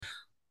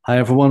Hi,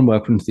 everyone.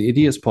 Welcome to the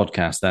Idiots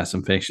podcast. That's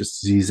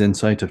infectious disease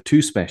insight of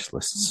two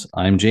specialists.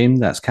 I'm James.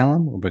 That's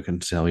Callum. We're going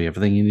to tell you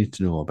everything you need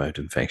to know about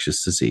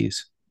infectious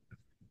disease.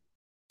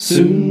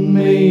 Soon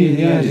may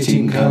the ID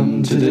team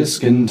come to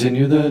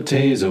discontinue the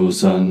Tazo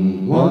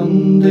Sun.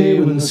 One day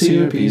when the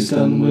CRP's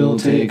done, we'll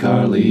take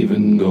our leave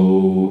and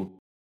go.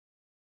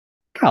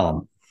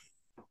 Callum,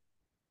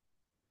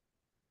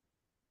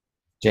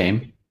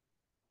 James,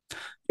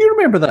 you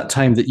remember that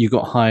time that you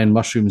got high on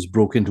mushrooms,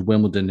 broke into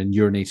Wimbledon, and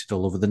urinated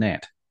all over the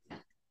net?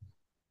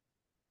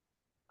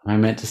 I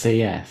meant to say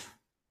yes.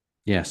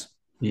 Yes.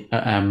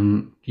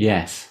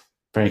 Yes,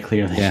 very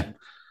clearly. Yeah.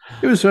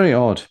 It was very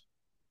odd.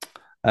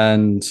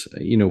 And,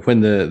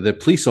 when the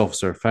police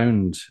officer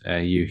found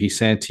you, he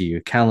said to you,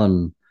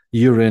 Callum,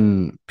 you're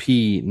in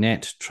P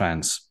net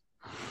trance.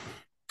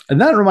 And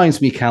that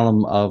reminds me,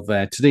 Callum, of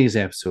today's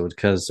episode,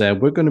 because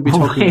we're going to be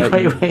talking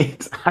about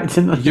Wait. I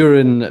didn't.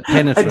 urine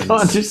penetrance. I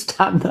don't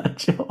understand that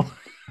joke.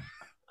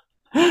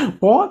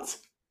 What?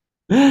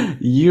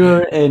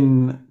 You're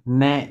in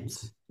net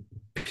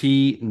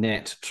P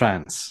net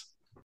trance.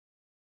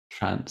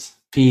 trance.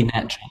 P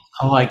net trance.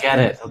 Oh, I get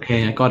it.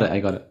 Okay, I got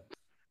it.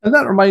 And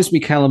that reminds me,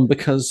 Callum,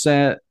 because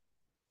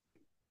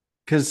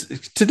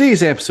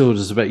today's episode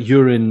is about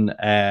urine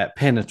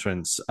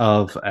penetrance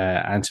of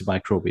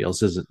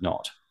antimicrobials, is it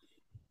not?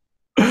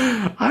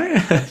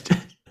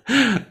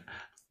 That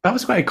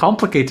was quite a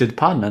complicated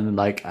pun, and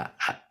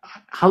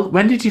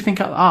when did you think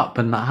it up,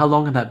 and how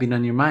long had that been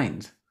on your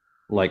mind?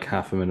 Like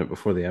half a minute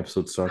before the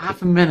episode started.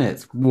 Half a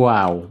minute.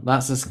 Wow,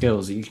 that's the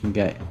skills that you can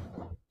get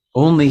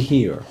only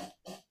here,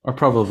 or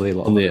probably a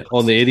lot on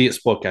the Idiots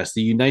podcast,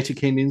 the United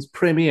Kingdom's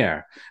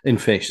premier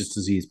infectious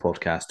disease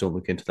podcast. Don't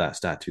look into that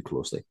stat too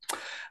closely.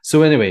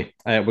 So anyway,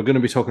 we're going to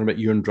be talking about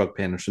urine drug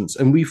penetrance,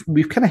 and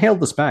we've kind of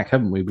held this back,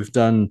 haven't we? We've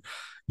done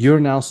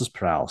urinalysis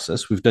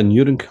paralysis, we've done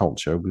urine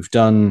culture, we've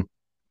done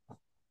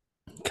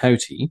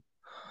Cowty.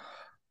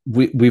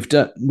 We've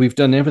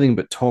done everything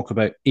but talk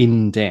about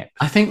in depth.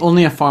 I think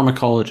only a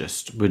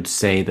pharmacologist would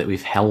say that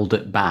we've held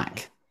it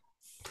back,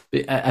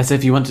 as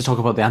if you want to talk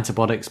about the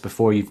antibiotics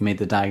before you've made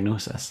the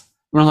diagnosis.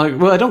 We're like,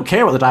 well, I don't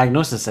care what the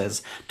diagnosis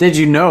is. Did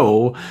you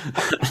know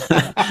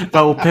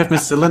about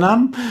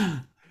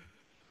pivmecillinam?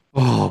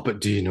 Oh,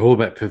 but do you know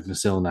about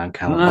pivmecillinam,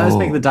 Callum? No, let's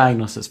make the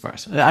diadiagnosis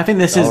first. I think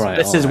this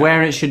is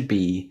where it should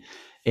be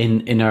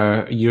in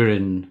our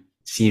urine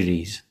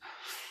series.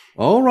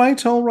 All right.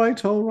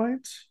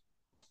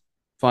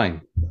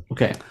 Fine.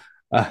 Okay.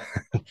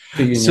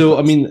 So,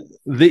 I mean,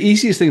 the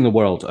easiest thing in the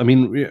world, I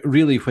mean,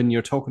 really, when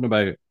you're talking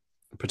about,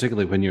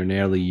 particularly when you're in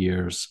early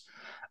years,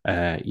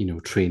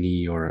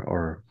 trainee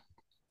or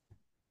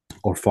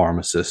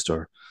pharmacist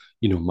or,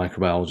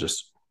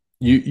 microbiologist,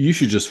 you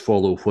should just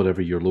follow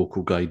whatever your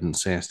local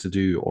guidance says to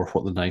do or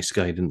what the NICE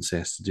guidance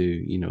says to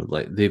do.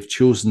 Like they've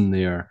chosen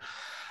their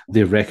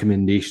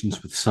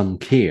recommendations with some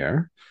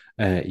care,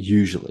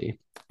 usually.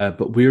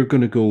 But we're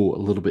going to go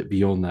a little bit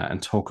beyond that and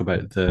talk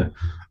about the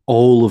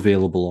all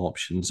available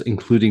options,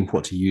 including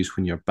what to use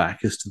when your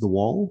back is to the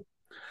wall,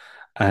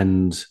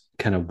 and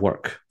kind of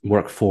work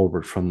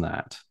forward from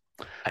that.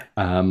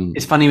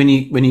 It's funny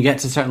when you get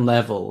to a certain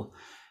level,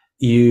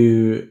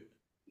 I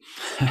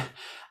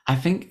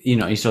think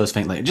you used to always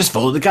think like just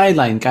follow the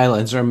guideline.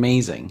 Guidelines are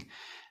amazing,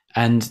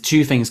 and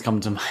two things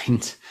come to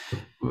mind.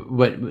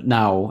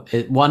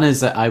 One is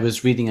that I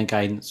was reading a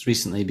guidance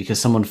recently because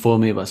someone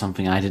phoned me about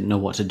something I didn't know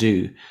what to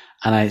do,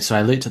 and I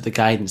looked at the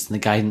guidance, and the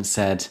guidance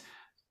said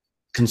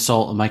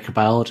consult a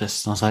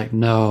microbiologist, and I was like,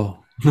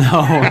 no,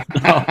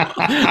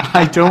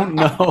 I don't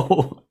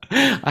know,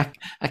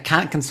 I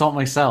can't consult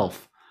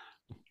myself,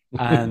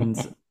 and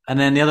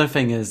then the other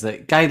thing is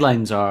that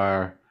guidelines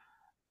are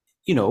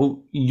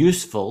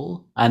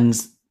useful, and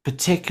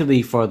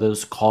particularly for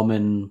those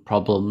common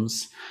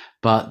problems.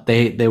 But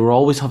they will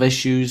always have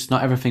issues.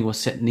 Not everything will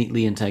sit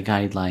neatly into a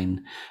guideline,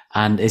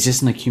 and it's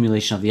just an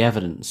accumulation of the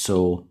evidence.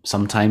 So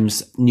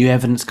sometimes new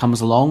evidence comes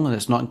along and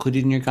it's not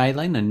included in your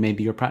guideline, and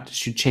maybe your practice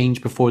should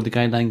change before the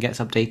guideline gets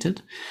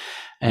updated.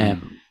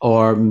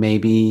 Or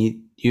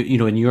maybe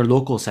in your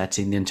local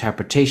setting, the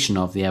interpretation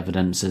of the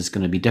evidence is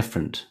going to be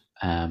different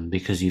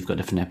because you've got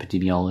different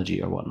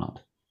epidemiology or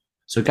whatnot.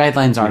 So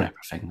guidelines aren't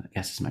everything, I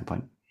guess is my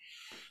point.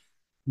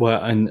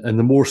 Well, and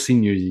the more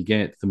senior you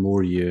get, the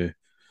more you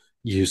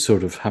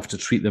sort of have to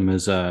treat them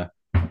as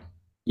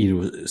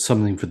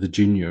something for the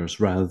juniors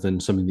rather than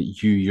something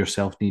that you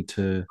yourself need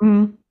to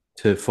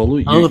follow.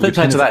 The flip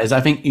side to that is I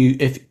think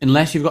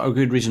unless you've got a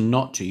good reason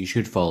not to, you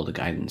should follow the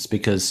guidance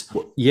because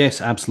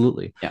yes,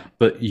 absolutely. Yeah.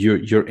 But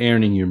you're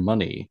earning your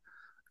money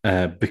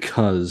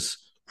because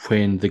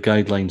when the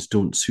guidelines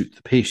don't suit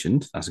the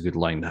patient, that's a good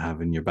line to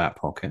have in your back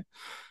pocket.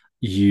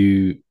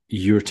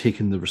 You're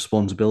taking the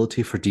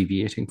responsibility for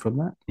deviating from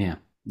that. Yeah.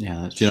 Do you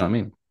know what I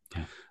mean?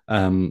 Yeah.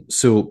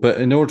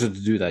 But in order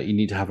to do that, you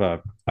need to have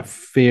a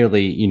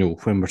fairly,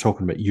 when we're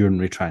talking about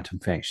urinary tract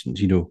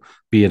infections,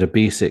 be it a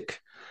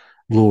basic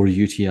lower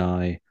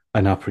UTI,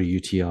 an upper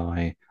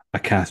UTI, a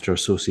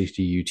catheter-associated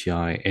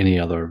UTI, any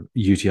other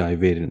UTI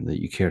variant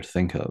that you care to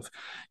think of,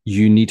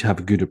 you need to have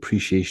a good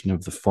appreciation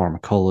of the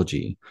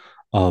pharmacology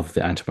of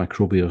the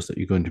antimicrobials that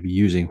you're going to be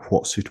using,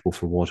 what's suitable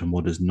for what and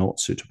what is not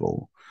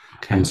suitable.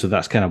 Okay. And so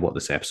that's kind of what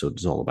this episode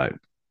is all about.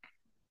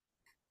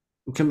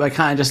 But can't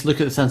I just look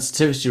at the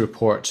sensitivity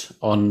report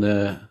on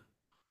the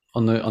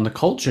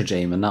culture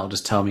gene, and that'll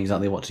just tell me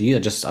exactly what to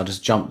use? I'll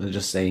just jump and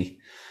just say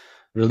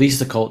release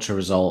the culture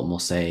result, and we'll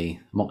say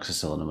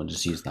amoxicillin, and we'll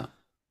just use that.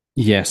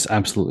 Yes,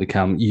 absolutely,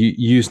 Cam. You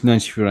use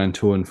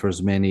 94-antone for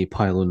as many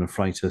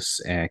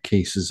pyelonephritis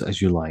cases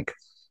as you like.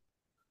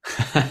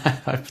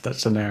 I've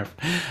touched a nerve.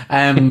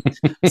 Um,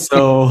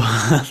 so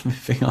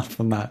moving on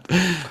from that.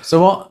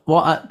 So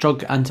what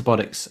drug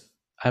antibiotics?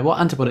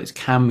 What antibiotics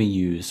can we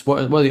use? What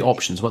are the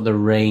options? What are the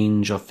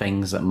range of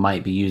things that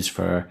might be used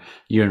for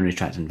urinary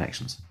tract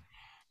infections?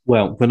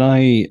 Well, when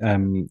I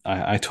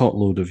taught a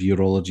load of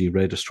urology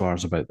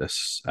registrars about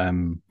this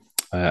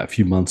a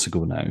few months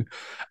ago now,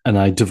 and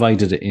I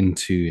divided it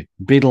into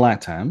beta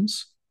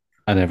lactams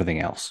and everything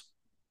else.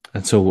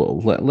 And so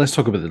let's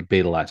talk about the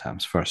beta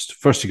lactams first.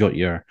 First, you got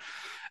your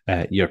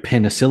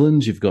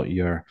penicillins, you've got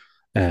your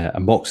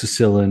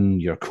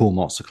amoxicillin, your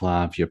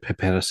comoxiclav, your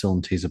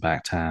piperacillin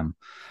tazobactam,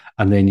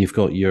 and then you've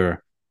got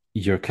your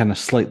kind of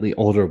slightly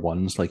odder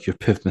ones like your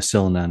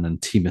pivmecillin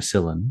and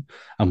temacillin,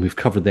 and we've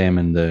covered them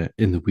in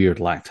the weird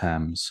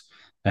lactams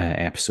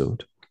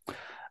episode.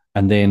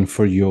 And then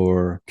for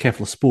your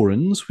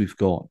cephalosporins, we've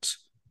got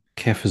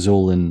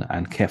cefazolin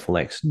and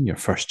cefalexin, your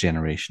first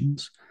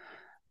generations.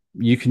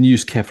 You can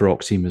use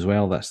cefuroxime as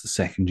well. That's the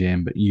second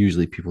gen, but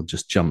usually people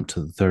just jump to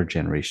the third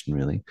generation,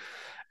 really,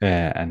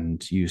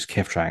 and use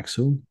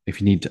ceftriaxone.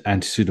 If you need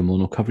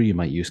anti-pseudomonal cover, you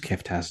might use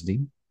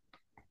ceftazidime.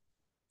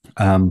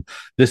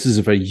 This is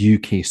a very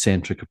UK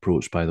centric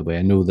approach, by the way.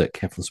 I know that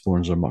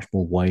cephalosporins are much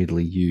more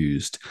widely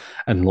used,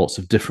 and lots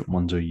of different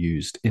ones are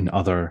used in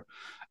other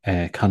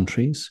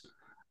countries.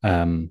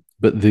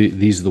 But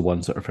these are the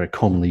ones that are very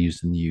commonly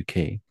used in the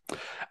UK.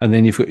 And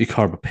then you've got your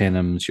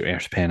carbapenems, your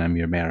ertapenem,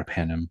 your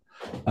meropenem.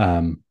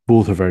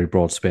 Both are very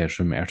broad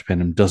spectrum.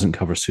 Ertapenem doesn't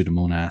cover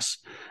Pseudomonas,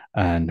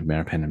 and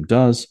meropenem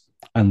does.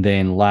 And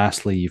then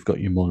lastly, you've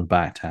got your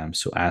monobactam.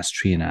 So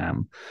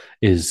aztreonam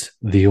is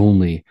the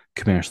only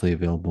commercially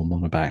available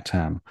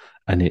monobactam,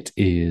 and it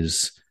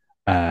is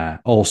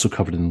also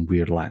covered in the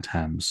Weird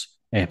Lactams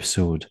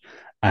episode.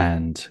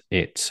 And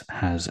it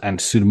has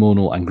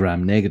anti-pseudomonal and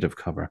gram-negative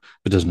cover,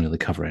 but doesn't really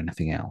cover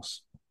anything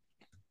else.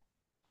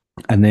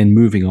 And then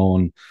moving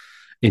on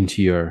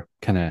into your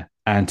kind of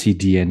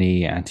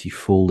anti-DNA,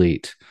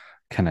 anti-folate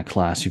kind of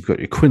class, you've got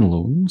your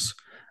quinolones.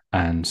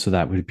 And so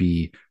that would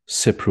be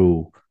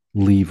Cipro,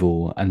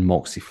 Levo, and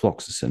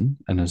moxifloxacin.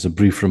 And as a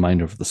brief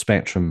reminder of the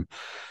spectrum,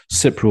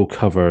 Cipro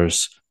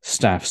covers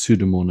Staph,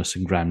 Pseudomonas,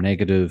 and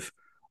gram-negative.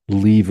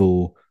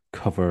 Levo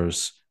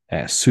covers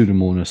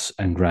Pseudomonas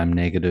and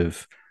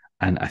gram-negative.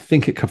 And I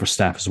think it covers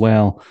Staph as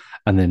well.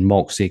 And then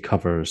Moxie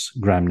covers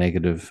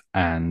gram-negative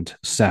and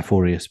Staph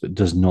aureus, but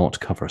does not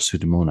cover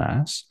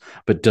Pseudomonas,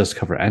 but does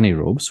cover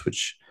anaerobes,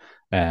 which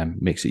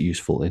makes it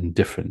useful in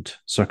different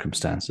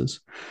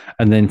circumstances.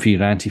 And then for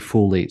your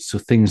antifolates, so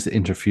things that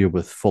interfere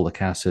with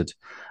folic acid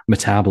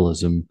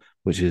metabolism,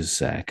 which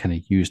is kind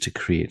of used to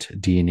create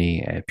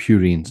DNA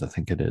purines, I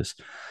think it is.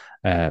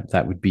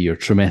 That would be your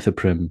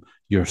trimethoprim,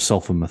 your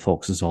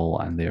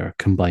sulfamethoxazole, and they're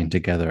combined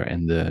together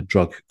in the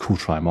drug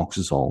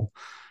cotrimoxazole,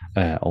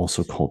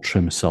 also called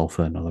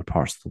trimsulfa in other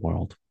parts of the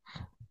world.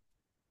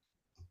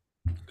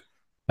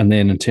 And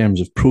then in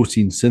terms of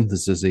protein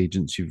synthesis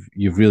agents,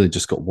 you've really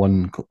just got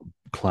one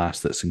class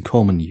that's in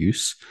common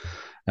use,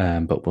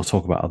 but we'll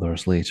talk about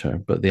others later.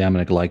 But the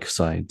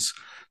aminoglycosides,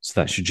 so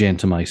that's your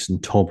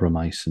gentamicin,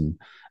 tobramycin,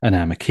 and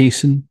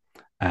amikacin.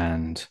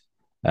 And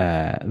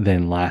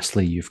then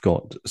lastly, you've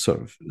got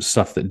sort of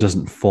stuff that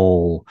doesn't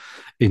fall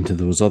into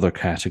those other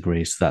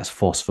categories. So that's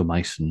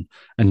fosfomycin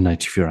and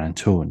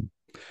nitrofurantoin.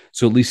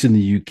 So at least in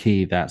the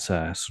UK, that's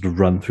a sort of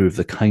run through of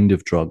the kind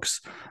of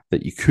drugs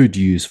that you could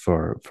use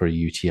for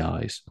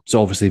UTIs. So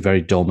obviously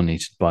very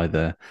dominated by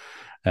the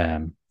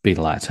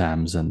beta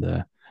lactams and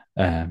the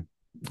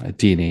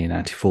DNA and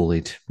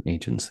antifolate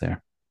agents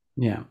there.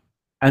 Yeah.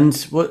 And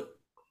what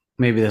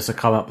maybe this will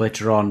come up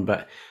later on,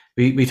 but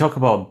we talk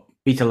about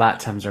beta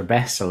lactams or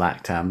beta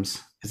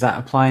lactams. Is that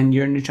applying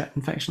urinary tract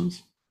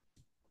infections?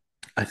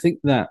 I think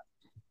that,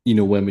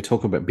 when we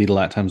talk about beta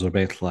lactams or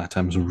beta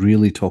lactams, we're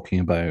really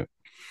talking about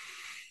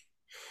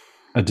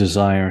a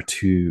desire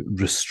to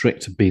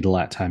restrict beta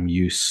lactam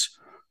use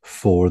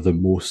for the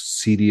most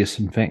serious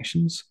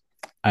infections.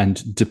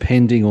 And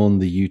depending on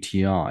the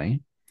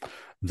UTI,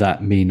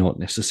 that may not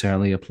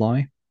necessarily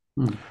apply.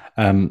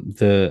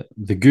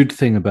 The good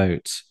thing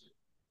about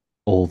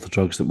all the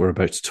drugs that we're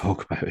about to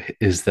talk about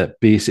is that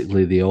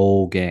basically they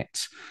all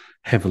get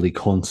heavily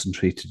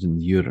concentrated in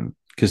the urine.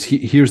 Because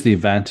here's the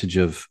advantage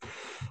of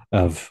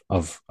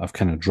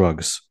kind of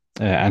drugs,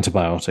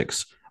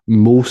 antibiotics.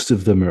 Most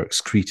of them are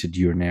excreted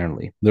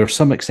urinarily. There are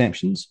some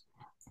exceptions,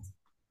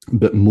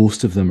 but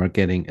most of them are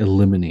getting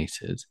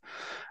eliminated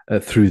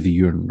through the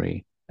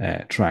urinary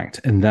tract.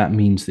 And that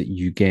means that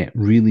you get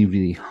really,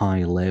 really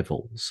high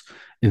levels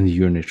in the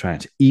urinary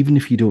tract, even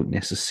if you don't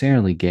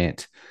necessarily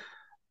get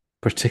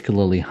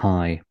particularly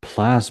high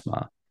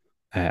plasma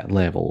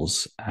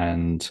levels.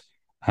 And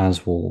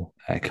as we'll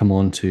come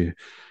on to,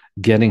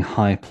 getting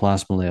high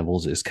plasma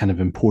levels is kind of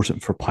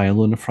important for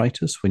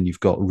pyelonephritis when you've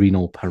got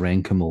renal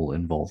parenchymal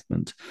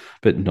involvement,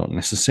 but not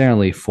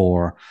necessarily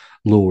for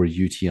lower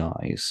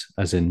UTIs,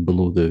 as in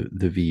below the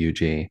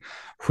VUJ,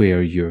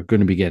 where you're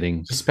going to be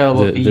getting Just spell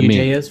what the VUJ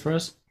main is for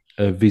us.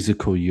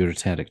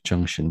 vesicoureteric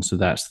junction. So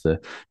that's the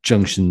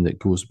junction that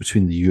goes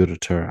between the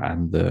ureter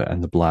and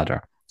the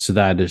bladder. So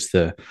that is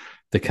the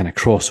kind of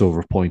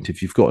crossover point.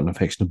 If you've got an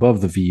infection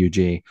above the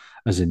VUJ,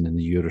 as in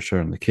the ureter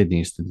and the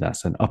kidneys, then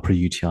that's an upper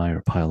UTI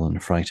or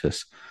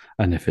pyelonephritis.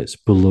 And if it's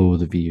below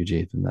the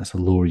VUJ, then that's a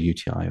lower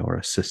UTI or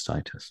a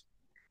cystitis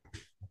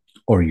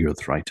or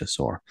urethritis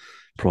or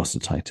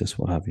prostatitis,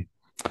 what have you.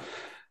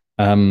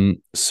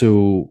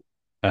 So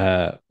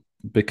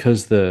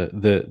because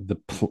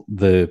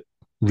the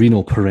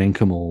renal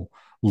parenchymal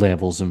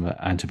levels of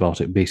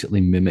antibiotic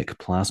basically mimic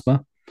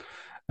plasma,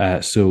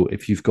 so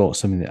if you've got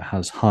something that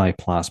has high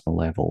plasma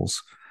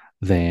levels,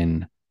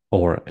 then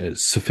or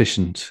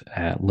sufficient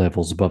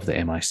levels above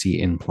the MIC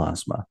in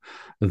plasma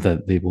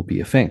that they will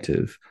be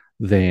effective,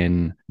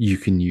 then you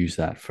can use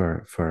that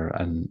for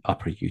an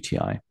upper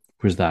UTI,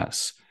 whereas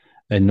that's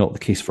not the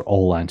case for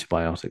all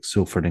antibiotics.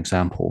 So, for an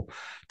example,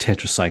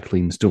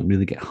 tetracyclines don't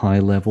really get high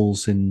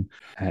levels in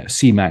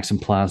Cmax in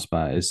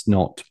plasma is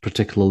not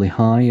particularly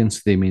high, and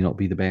so they may not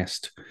be the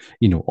best,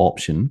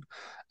 option.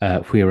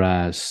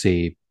 Whereas,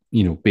 say,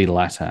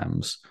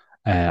 beta-lactams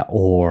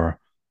or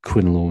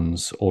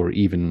quinolones or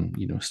even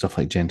stuff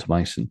like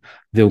gentamicin,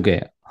 they'll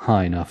get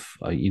high enough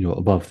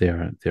above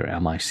their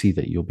MIC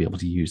that you'll be able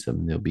to use them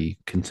and they'll be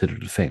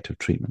considered effective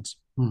treatments.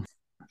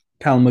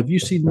 Callum, have you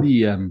seen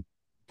the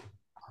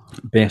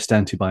best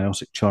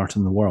antibiotic chart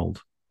in the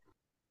world?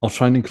 I'll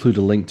try and include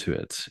a link to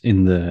it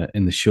in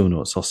the show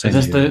notes. I'll send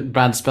Is this you the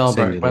Brad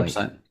Spellberg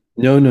website?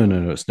 No,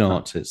 it's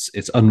not.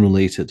 It's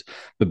unrelated.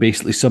 But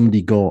basically,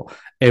 somebody got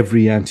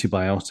every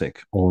antibiotic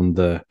on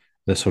the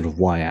sort of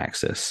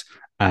y-axis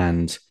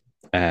and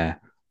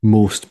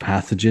most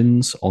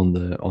pathogens on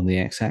the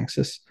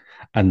x-axis,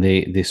 and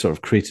they sort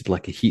of created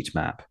like a heat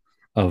map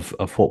of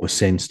what was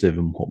sensitive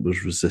and what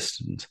was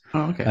resistant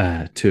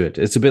to it.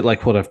 It's a bit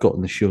like what I've got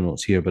in the show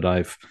notes here, but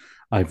I've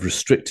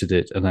restricted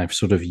it and I've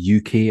sort of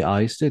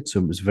UKized it, so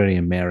it was very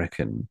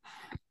American.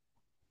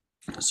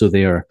 So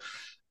their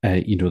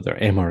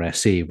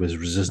MRSA was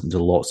resistant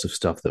to lots of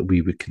stuff that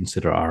we would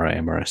consider our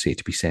MRSA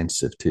to be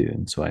sensitive to,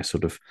 and so I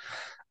sort of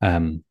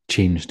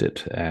changed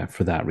it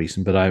for that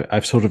reason. But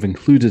I've sort of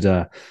included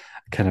a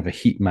kind of a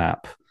heat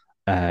map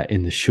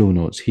in the show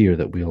notes here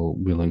that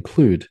we'll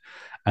include,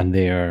 and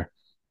they're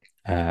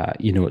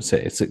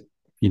it's a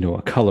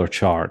color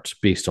chart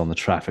based on the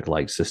traffic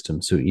light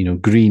system. So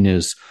green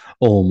is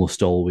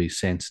almost always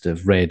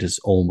sensitive, red is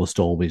almost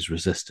always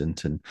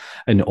resistant, and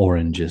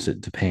orange is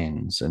it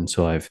depends. And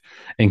so I've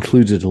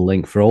included a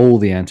link for all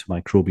the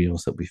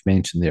antimicrobials that we've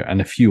mentioned there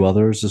and a few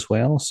others as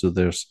well. So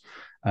there's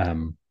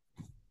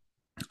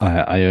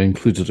I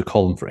included a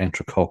column for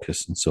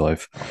enterococcus, and so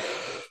I've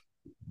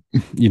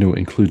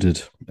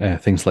included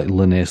things like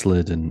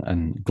linezolid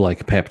and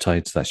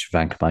glycopeptides, that's your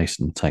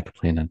vancomycin and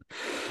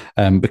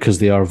teicoplanin, because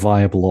they are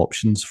viable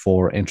options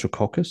for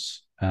enterococcus,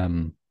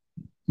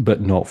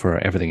 but not for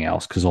everything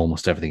else, because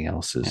almost everything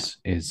else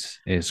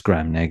is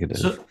gram negative.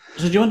 So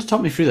do you want to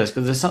talk me through this?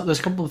 Because there's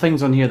a couple of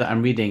things on here that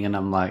I'm reading, and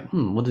I'm like,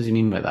 what does he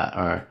mean by that?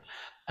 Or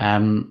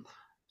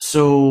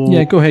so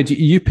yeah, go ahead.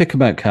 You pick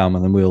about Calm,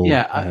 and then we'll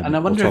and I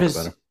wonder if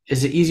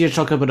is it easier to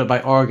talk about it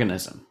by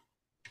organism?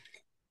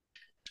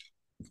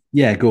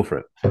 Yeah, go for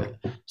it.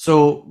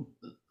 So,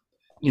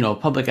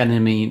 public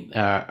enemy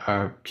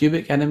or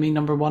pubic enemy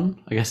number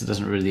one. I guess it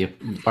doesn't really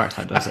work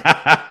out, does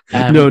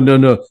it?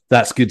 No.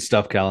 That's good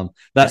stuff, Callum.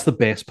 That's the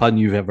best pun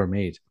you've ever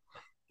made.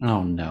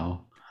 Oh,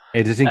 no.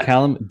 Editing,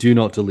 Callum, do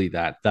not delete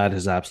that. That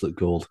is absolute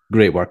gold.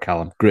 Great work,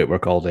 Callum. Great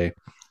work all day.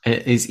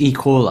 It is E.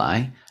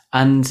 coli.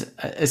 And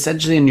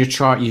essentially in your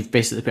chart, you've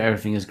basically put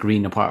everything as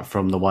green apart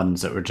from the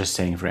ones that we're just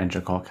saying for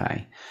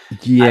enterococci.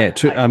 Yeah,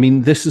 I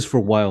mean, this is for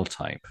wild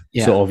type.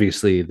 Yeah. So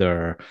obviously there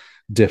are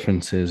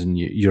differences and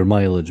your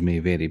mileage may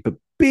vary, but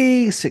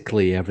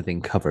basically everything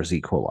covers E.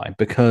 coli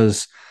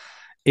because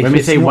when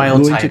we say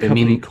wild type, it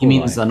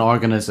means an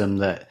organism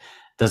that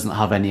doesn't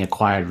have any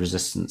acquired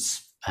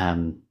resistance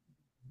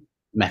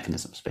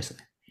mechanisms,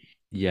 basically.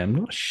 Yeah, I'm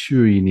not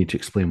sure you need to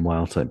explain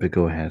wild type, but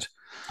go ahead.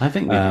 I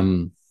think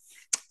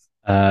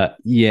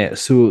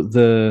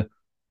so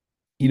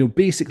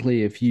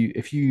basically if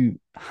you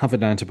have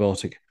an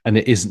antibiotic and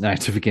it isn't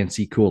active against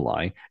E.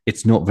 coli,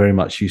 it's not very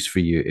much use for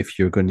you if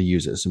you're going to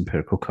use it as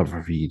empirical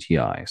cover for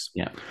UTIs.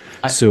 Yeah.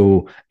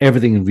 So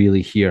everything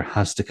really here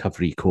has to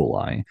cover E.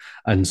 coli,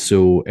 and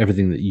so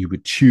everything that you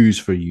would choose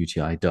for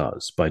UTI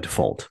does by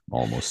default,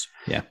 almost.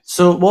 Yeah.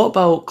 So what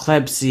about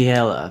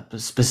Klebsiella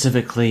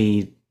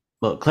specifically?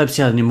 Well,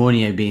 Klebsiella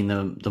pneumonia being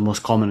the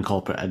most common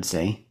culprit, I'd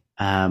say.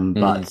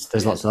 But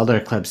there's lots of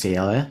other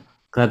Klebsiella.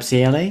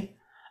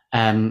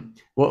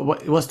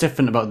 What's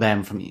different about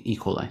them from E.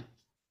 coli?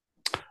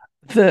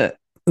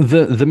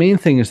 The main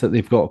thing is that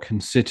they've got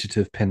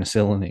constitutive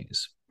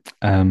penicillinase.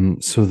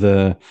 So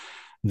the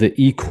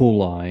E.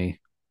 coli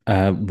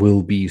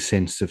will be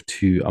sensitive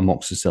to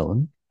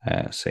amoxicillin,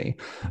 say,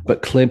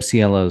 but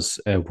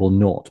Klebsiellas will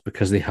not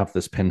because they have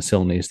this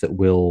penicillinase that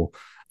will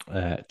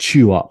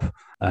chew up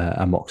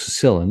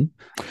amoxicillin,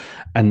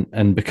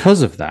 and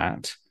because of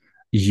that,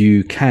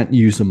 you can't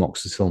use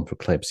amoxicillin for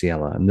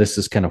Klebsiella, and this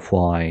is kind of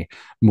why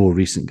more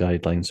recent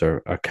guidelines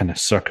are kind of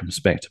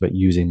circumspect about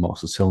using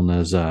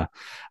amoxicillin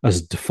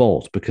as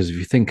default. Because if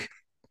you think,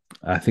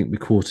 I think we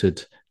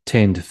quoted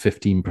 10 to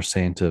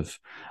 15% of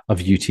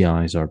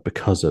UTIs are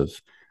because of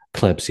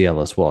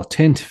Klebsiella as well.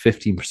 10 to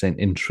 15%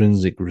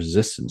 intrinsic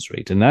resistance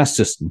rate. And that's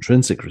just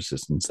intrinsic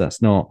resistance.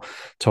 That's not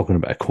talking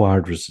about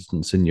acquired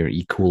resistance in your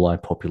E.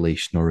 coli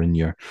population or in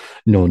your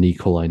non-E.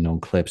 coli,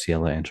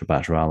 non-Klebsiella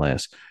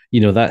enterobacterales.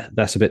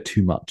 That's a bit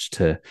too much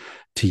to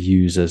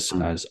use as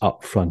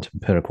upfront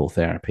empirical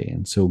therapy.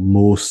 And so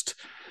most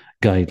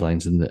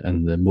guidelines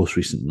and the most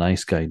recent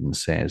NICE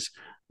guidance says,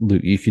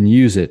 look, you can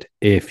use it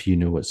if you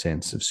know it's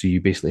sensitive. So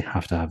you basically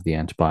have to have the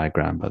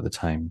antibiogram by the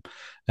time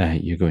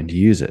you're going to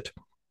use it.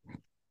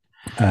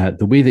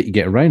 The way that you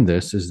get around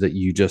this is that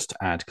you just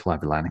add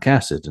clavulanic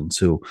acid. And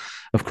so,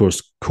 of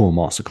course,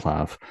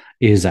 coamoxiclav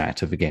is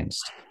active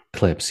against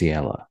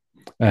Klebsiella,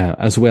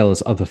 as well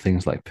as other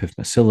things like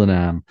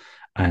pivmecillinam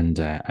and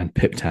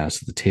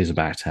Piptaz, the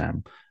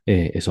tazobactam,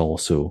 is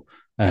also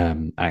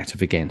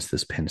active against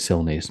this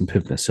penicillinase, and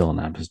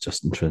pivmecillinam is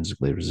just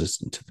intrinsically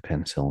resistant to the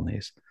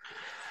penicillinase.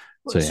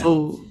 So, yeah.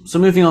 So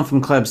moving on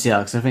from Klebsiella,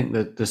 because I think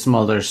that there's some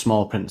other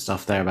small print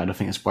stuff there, but I don't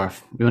think it's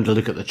worth. We want to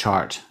look at the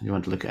chart. You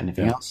want to look at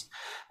anything else?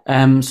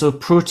 So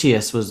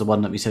Proteus was the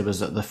one that we said was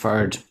the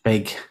third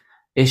big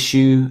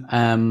issue.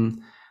 Any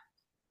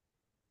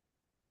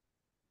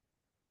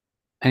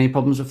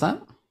problems with that?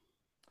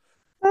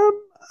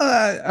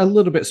 A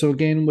little bit. So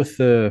again, with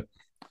the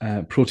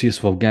Proteus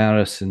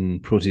vulgaris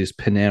and Proteus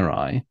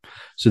pinneri,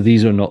 so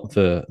these are not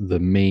the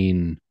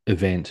main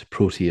event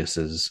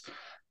Proteuses.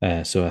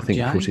 So I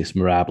think Proteus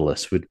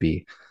mirabilis would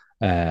be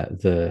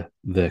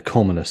the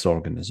commonest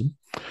organism.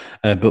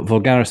 But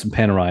vulgaris and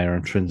pinneri are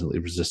intrinsically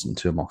resistant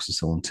to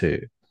amoxicillin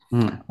too.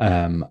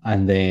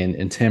 And then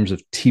in terms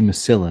of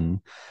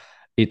temacillin,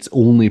 it's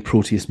only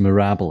Proteus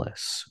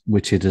mirabilis,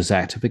 which it is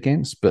active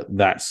against, but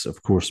that's,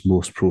 of course,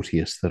 most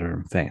Proteus that are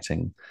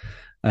infecting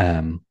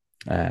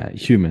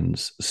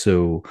humans.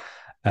 So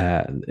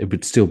it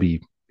would still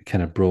be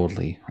kind of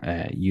broadly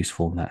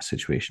useful in that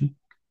situation.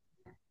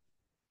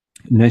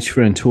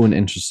 Nitrofurantoin,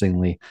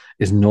 interestingly,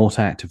 is not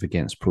active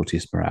against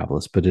Proteus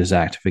mirabilis, but is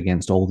active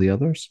against all the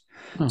others.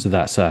 So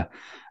that's a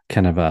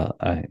kind of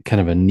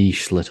a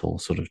niche little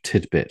sort of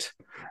tidbit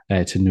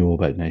to know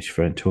about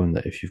nitrofurantoin,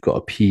 that if you've got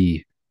a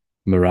P.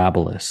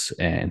 mirabilis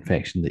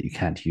infection, that you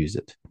can't use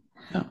it.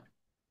 Yeah,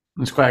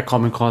 it's quite a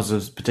common cause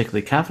of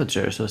particularly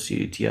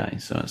catheter-associated UTI,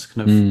 so it's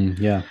kind of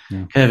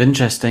kind of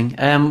interesting.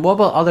 What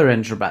about other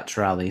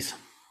enterobacterales?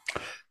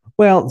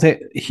 Well,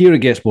 here it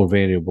gets more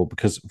variable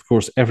because, of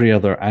course, every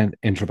other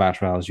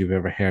enterobacterales you've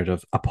ever heard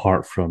of,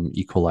 apart from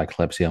E. coli,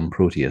 Klebsiella, and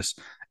Proteus,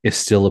 is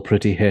still a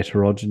pretty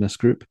heterogeneous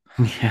group.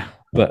 Yeah,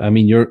 but I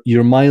mean,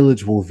 your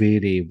mileage will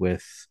vary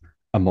with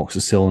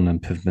amoxicillin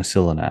and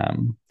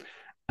pivmecillinam,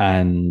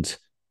 and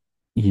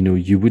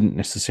you wouldn't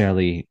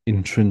necessarily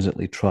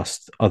intrinsically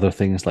trust other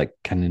things like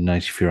kind of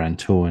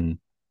nitrofurantoin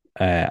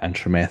and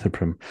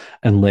trimethoprim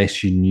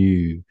unless you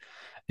knew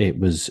it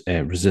was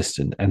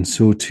resistant. And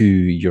so to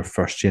your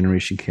first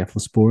generation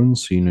cephalosporins,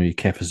 so your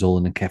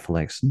cefazolin and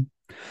cefalexin,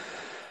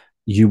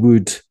 you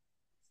would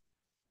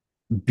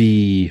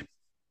be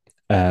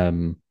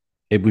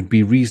it would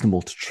be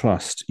reasonable to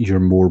trust your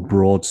more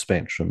broad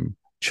spectrum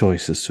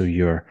choices. So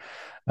your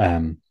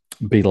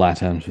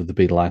beta-lactams with the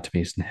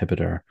beta-lactamase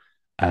inhibitor,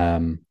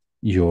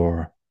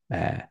 your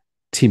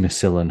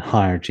temacillin,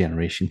 higher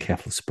generation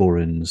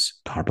cephalosporins,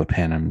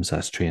 carbapenems,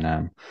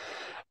 aztreonam,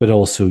 but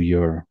also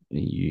your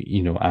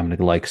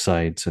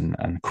aminoglycosides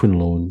and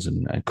quinolones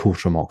and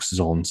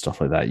cotrimoxazole and stuff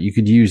like that. You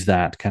could use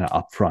that kind of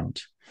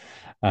upfront,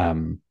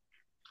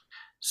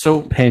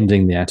 so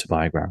pending the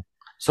antibiogram.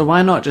 So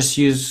why not just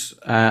use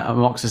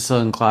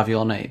amoxicillin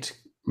clavulonate,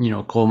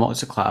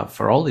 coamoxiclav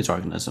for all these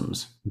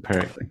organisms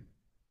empirically?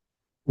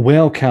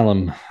 Well,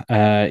 Callum,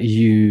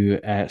 you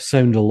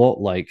sound a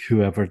lot like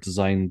whoever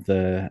designed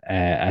the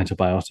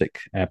antibiotic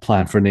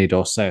plan for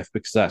NADOS South,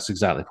 because that's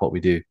exactly what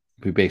we do.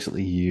 We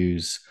basically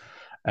use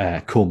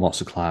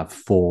coamoxiclav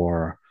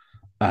for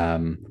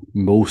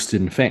most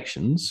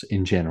infections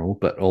in general,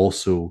 but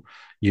also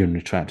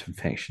urinary tract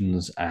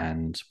infections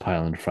and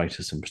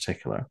pyelonephritis in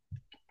particular.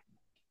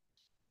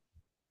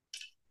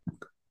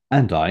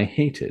 And I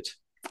hate it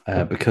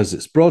because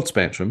it's broad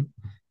spectrum.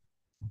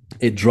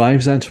 It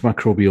drives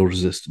antimicrobial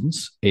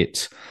resistance.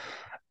 It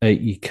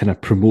kind of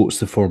promotes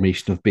the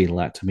formation of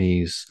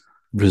beta-lactamase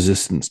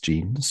resistance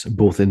genes,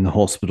 both in the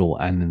hospital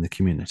and in the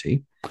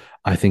community.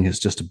 I think it's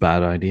just a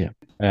bad idea.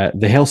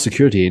 The Health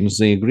Security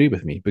Agency agree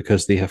with me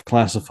because they have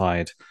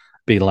classified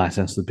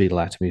beta-lactams, the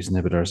beta-lactamase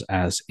inhibitors,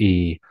 as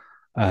a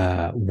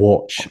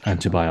watch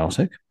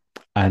antibiotic.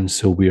 And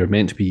so we are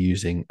meant to be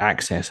using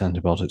access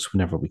antibiotics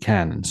whenever we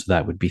can. And so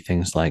that would be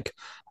things like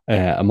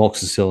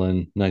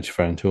amoxicillin,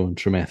 nitrofurantoin,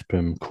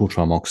 trimethoprim,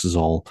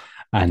 cotrimoxazole,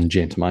 and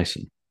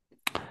gentamicin.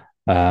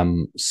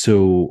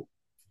 So,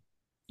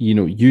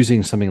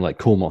 using something like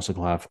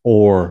colmoxiclav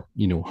or,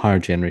 higher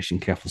generation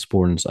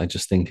cephalosporins, I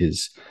just think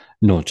is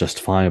not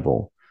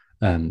justifiable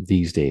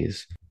these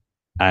days.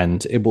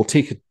 And it will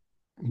take a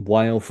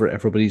while for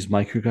everybody's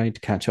microguide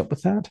to catch up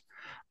with that.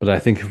 But I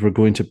think if we're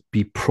going to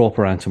be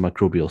proper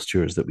antimicrobial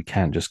stewards, that we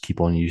can't just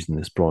keep on using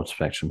this broad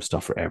spectrum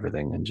stuff for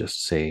everything and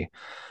just say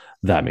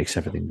that makes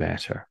everything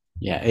better.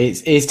 Yeah,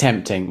 it's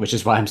tempting, which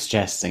is why I'm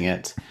suggesting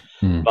it.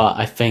 Mm. But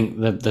I think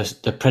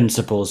the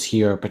principles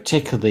here,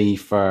 particularly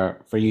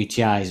for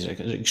UTIs,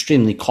 an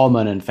extremely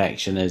common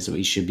infection, is that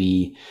we should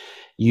be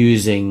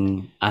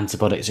using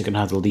antibiotics that are going to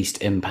have the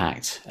least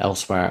impact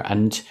elsewhere.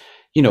 And,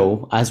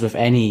 as with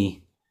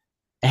any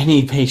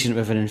patient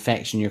with an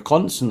infection, you're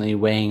constantly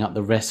weighing up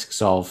the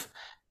risks of,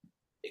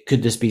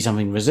 could this be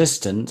something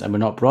resistant and we're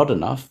not broad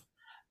enough,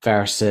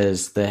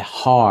 versus the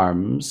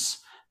harms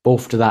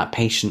both to that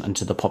patient and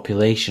to the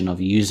population of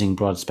using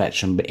broad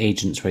spectrum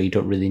agents where you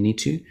don't really need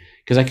to.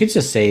 Because I could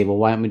just say, well,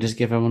 why don't we just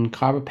give everyone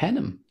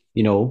carbapenem?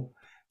 True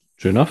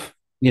enough.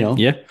 Yeah.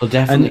 They'll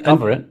definitely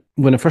cover it.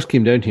 When I first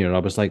came down here, I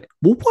was like,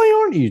 well,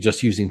 why aren't you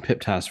just using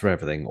Piptas for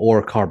everything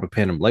or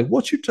carbapenem? Like,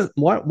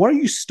 why are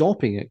you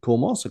stopping at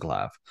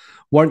colmoxiclav?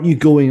 Why aren't you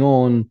going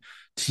on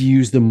to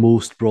use the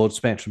most broad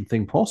spectrum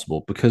thing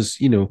possible? Because,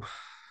 you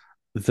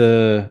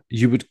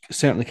would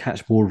certainly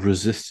catch more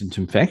resistant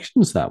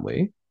infections that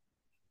way.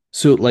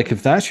 So, like,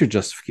 if that's your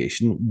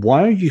justification,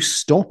 why are you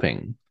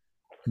stopping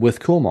with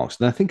Comox?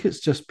 And I think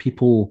it's just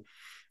people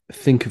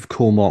think of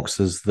Comox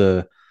as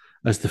the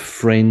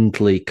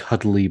friendly,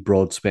 cuddly,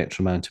 broad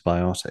spectrum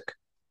antibiotic.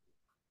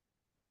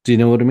 Do you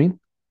know what I mean?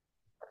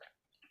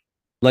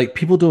 Like,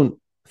 people don't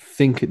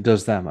think it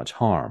does that much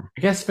harm.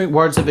 I guess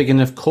words that begin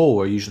with co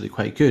are usually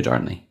quite good,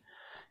 aren't they?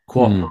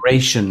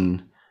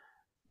 Cooperation.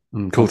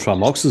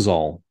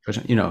 Cotrimoxazole.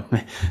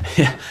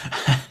 Yeah.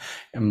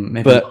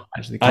 Maybe but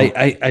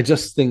I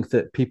just think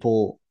that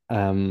people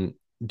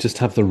just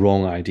have the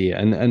wrong idea,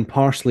 and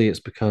partially it's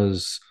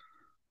because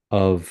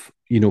of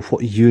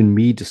what you and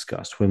me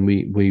discussed when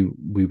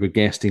we were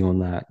guesting on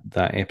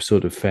that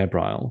episode of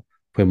Febrile,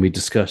 when we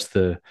discussed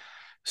the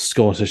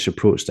Scottish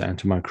approach to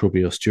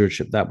antimicrobial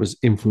stewardship. That was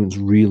influenced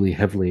really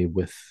heavily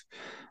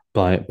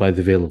by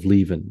the Vale of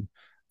Leven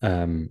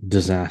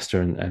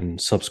disaster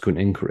and subsequent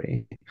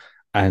inquiry,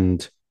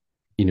 and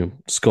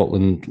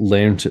Scotland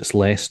learned its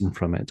lesson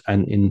from it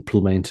and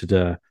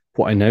implemented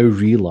what I now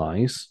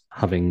realise,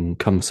 having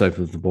come south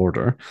of the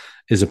border,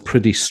 is a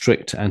pretty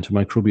strict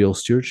antimicrobial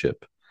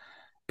stewardship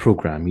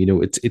program.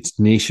 It's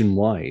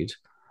nationwide,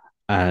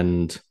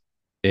 and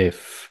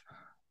if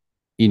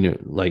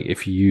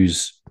if you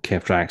use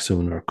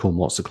ceftriaxone or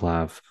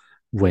colmoxiclav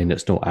when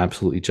it's not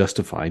absolutely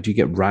justified, you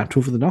get rapped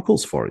over the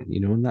knuckles for it.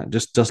 And that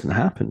just doesn't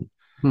happen.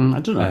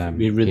 I don't know if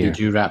we really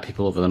do rap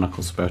people over the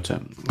knuckles about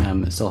it.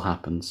 It still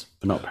happens,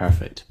 but not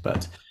perfect.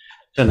 But it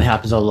certainly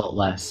happens a lot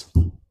less.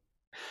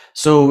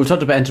 So we've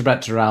talked about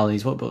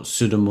enterobacterales. What about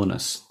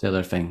Pseudomonas, the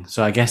other thing?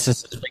 So I guess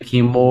this is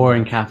became more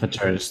in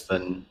catheters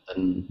than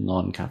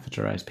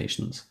non-catheterized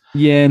patients.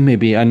 Yeah,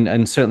 maybe,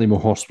 and certainly more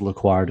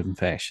hospital-acquired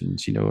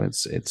infections.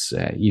 It's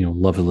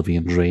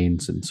liver-leaving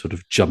drains and sort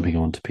of jumping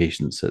onto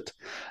patients at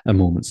a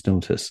moment's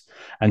notice.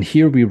 And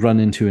here we run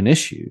into an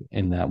issue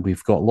in that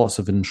we've got lots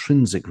of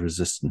intrinsic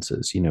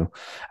resistances.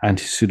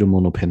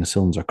 Anti-pseudomonal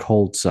penicillins are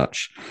called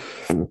such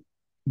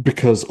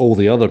because all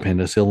the other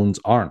penicillins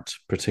aren't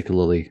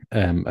particularly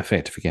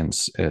effective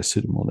against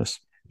Pseudomonas.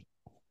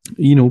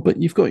 But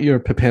you've got your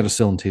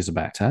piperacillin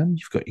tazobactam,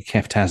 you've got your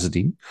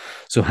ceftazidime.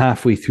 So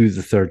halfway through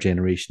the third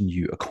generation,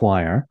 you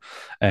acquire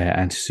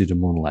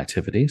anti-pseudomonal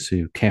activity.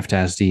 So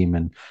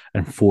ceftazidime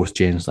and fourth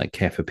gens like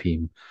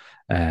cefepime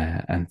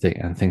and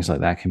things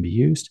like that can be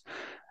used.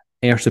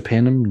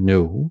 Ertapenem,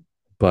 no,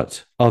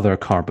 but other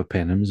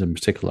carbapenems, in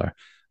particular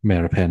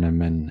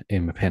meropenem and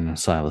imipenem and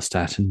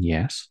cilastatin,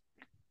 yes.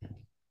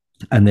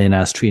 And then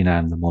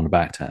aztreonam, the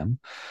monobactam,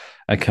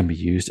 can be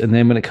used. And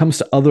then when it comes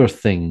to other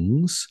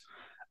things,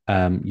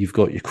 you've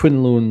got your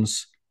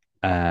quinolones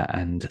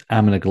and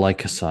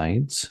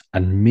aminoglycosides,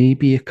 and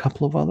maybe a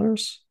couple of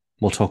others.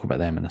 We'll talk about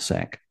them in a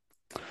sec.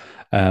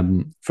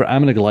 For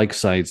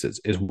aminoglycosides,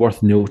 it's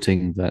worth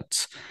noting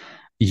that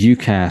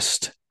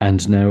UCAST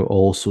and now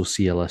also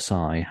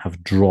CLSI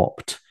have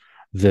dropped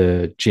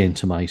the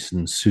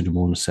gentamicin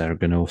Pseudomonas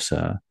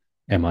aeruginosa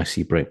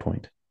MIC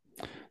breakpoint.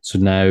 So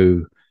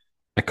now,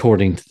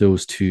 according to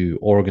those two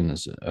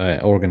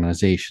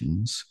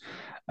organizations,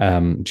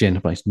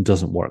 gentamicin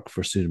doesn't work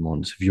for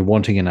Pseudomonas. If you're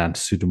wanting an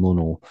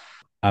anti-pseudomonal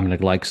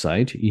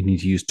aminoglycoside, you need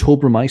to use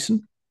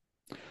tobramycin,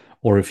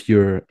 or if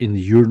you're in the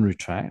urinary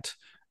tract,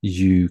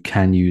 you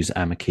can use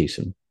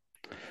amikacin.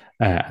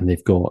 And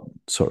they've got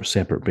sort of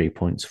separate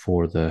breakpoints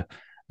for the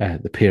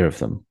pair of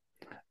them.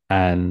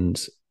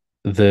 And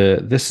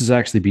this has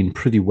actually been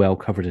pretty well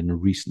covered in a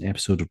recent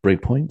episode of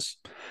Breakpoints.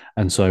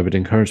 And so I would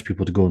encourage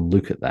people to go and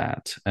look at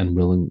that, and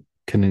we'll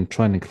can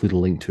try and include a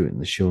link to it in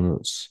the show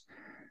notes,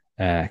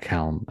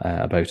 Callum,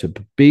 about it.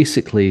 But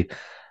basically,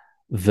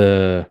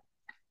 the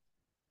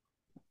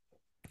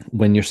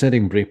when you're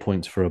setting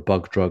breakpoints for a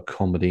bug drug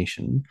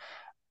combination,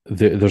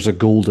 there's a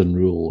golden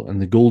rule,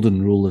 and the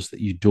golden rule is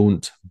that you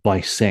don't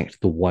bisect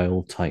the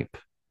wild type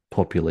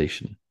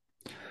population.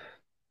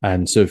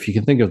 And so, if you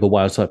can think of the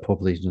wild type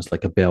population as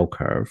like a bell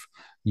curve,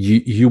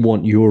 you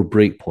want your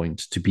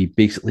breakpoint to be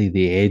basically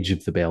the edge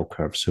of the bell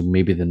curve, so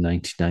maybe the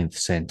 99th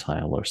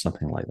centile or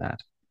something like that.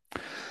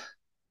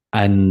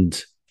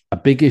 And a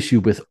big issue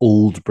with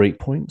old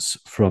breakpoints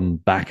from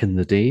back in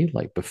the day,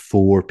 like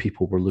before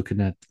people were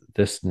looking at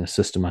this in a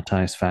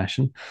systematized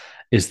fashion,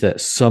 is that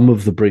some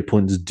of the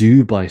breakpoints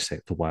do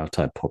bisect the wild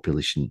type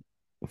population.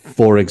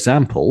 For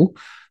example,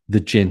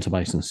 the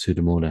gentamicin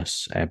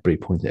pseudomonas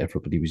breakpoint that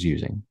everybody was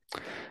using.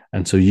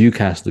 And so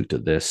UCAS looked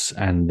at this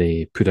and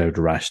they put out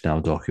a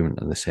rationale document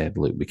and they said,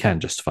 look, we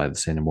can't justify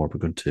this anymore. We're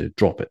going to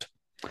drop it.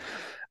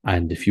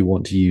 And if you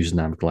want to use an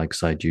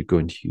aminoglycoside, you're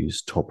going to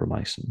use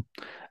tobramycin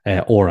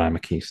or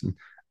amikacin.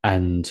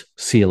 And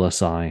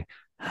CLSI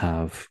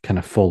have kind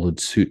of followed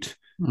suit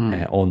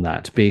on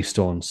that based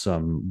on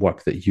some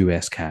work that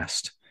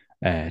USCAST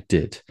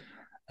did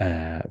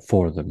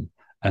for them.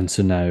 And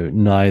so now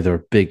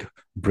neither big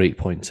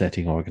breakpoint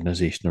setting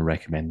organization are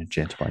recommending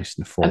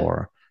gentamicin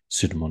for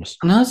Pseudomonas.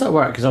 And how does that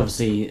work? Because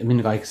obviously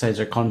aminoglycosides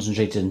are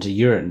concentrated into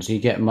urine, so you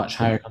get much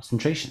higher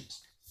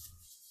concentrations.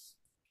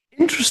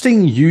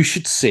 Interesting you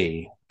should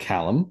say,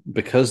 Callum,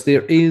 because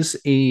there is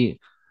a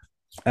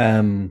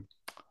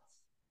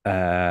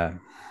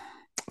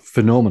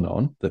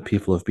phenomenon that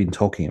people have been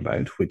talking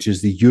about, which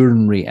is the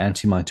urinary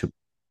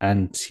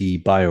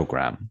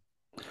antibiogram.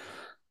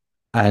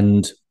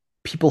 And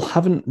people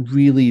haven't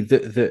really,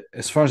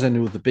 as far as I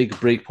know, the big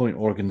breakpoint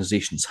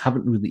organizations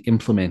haven't really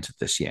implemented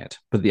this yet.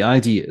 But the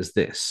idea is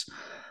this: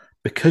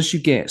 because you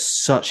get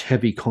such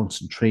heavy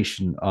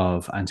concentration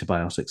of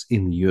antibiotics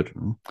in the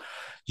urine,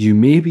 you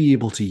may be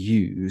able to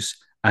use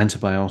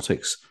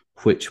antibiotics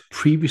which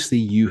previously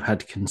you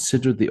had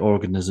considered the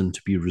organism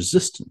to be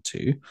resistant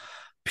to,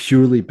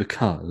 purely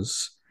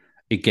because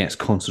it gets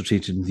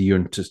concentrated in the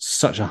urine to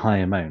such a high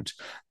amount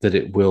that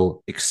it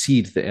will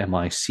exceed the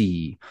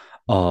MIC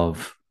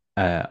of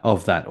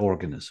that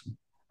organism.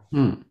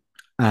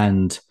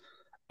 And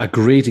a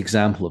great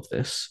example of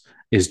this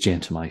is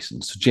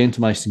gentamicin. So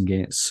gentamicin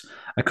gets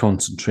a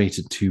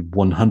concentrated to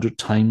 100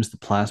 times the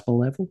plasma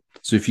level.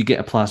 So if you get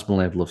a plasma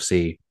level of,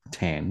 say,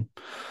 10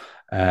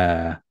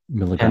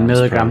 milligrams, 10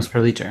 milligrams per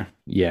liter.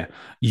 Yeah,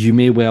 you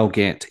may well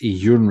get a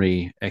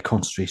urinary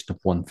concentration of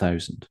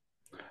 1,000.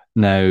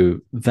 Now,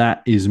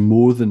 that is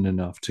more than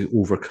enough to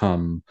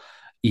overcome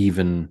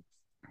even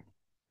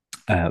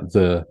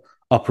the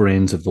upper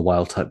ends of the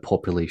wild type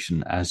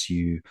population as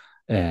you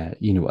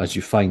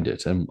find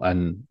it,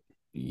 and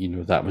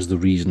that was the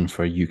reason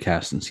for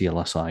UCAS and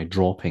CLSI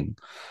dropping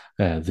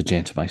the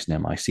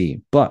gentamicin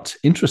MIC. But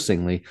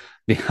interestingly,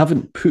 they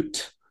haven't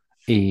put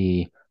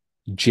a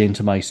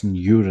gentamicin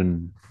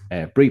urine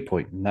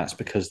breakpoint, and that's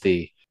because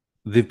they've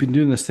been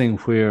doing this thing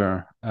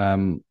where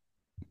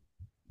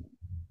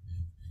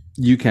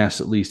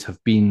UCAS at least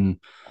have been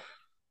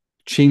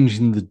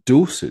changing the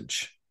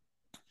dosage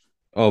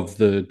of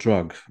the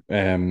drug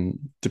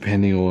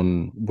depending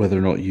on whether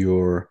or not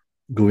you're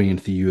going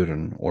into the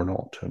urine or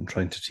not and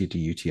trying to treat a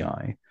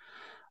UTI.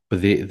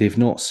 But they've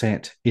not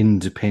set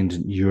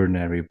independent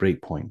urinary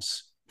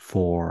breakpoints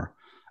for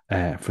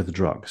the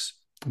drugs.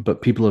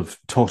 But people have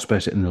talked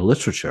about it in the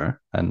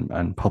literature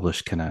and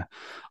published kind of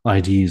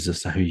ideas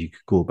as to how you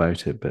could go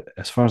about it. But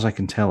as far as I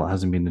can tell, it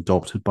hasn't been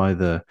adopted by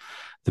the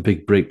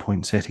big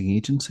breakpoint setting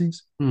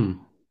agencies.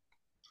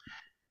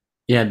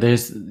 Yeah,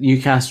 there's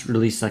UCAS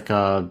released like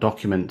a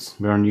document.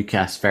 We're on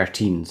UCAS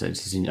 13, so I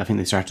think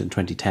they started in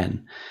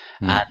 2010,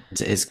 and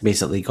it's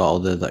basically got all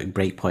the like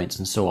breakpoints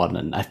and so on.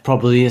 And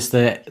probably it's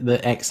the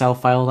Excel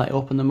file that I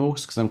open the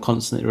most because I'm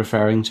constantly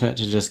referring to it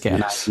to just get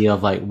an idea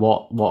of like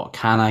what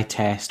can I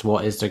test,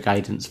 what is their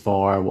guidance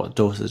for, what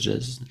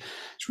dosages.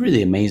 It's a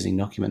really amazing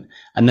document.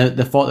 And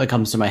the thought that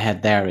comes to my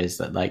head there is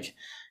that like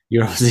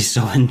you're obviously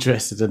so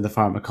interested in the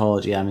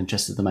pharmacology, I'm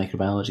interested in the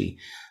microbiology.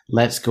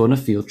 Let's go on a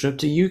field trip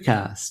to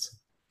UCAS.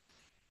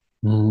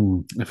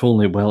 If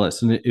only. Well,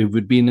 it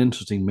would be an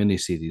interesting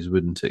mini-series,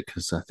 wouldn't it?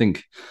 Because I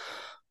think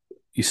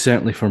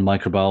certainly for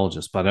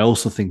microbiologists, but I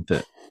also think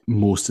that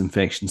most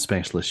infection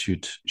specialists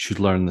should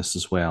learn this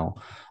as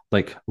well.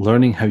 Like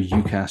learning how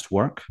UCAS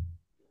work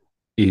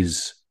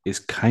is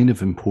kind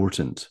of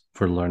important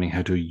for learning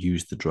how to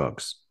use the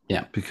drugs.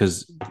 Yeah,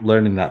 because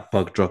learning that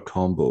bug drug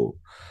combo,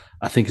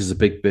 I think, is a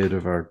big bit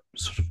of our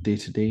sort of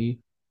day-to-day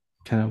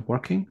kind of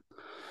working.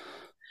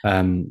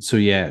 So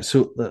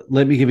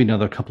let me give you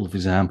another couple of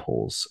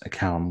examples,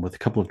 Callum, with a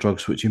couple of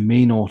drugs which you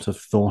may not have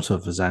thought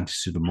of as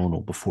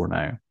anti-pseudomonal before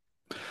now.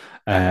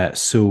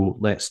 So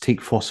let's take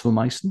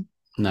fosfomycin.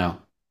 No,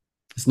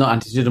 it's not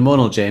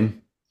anti-pseudomonal, James.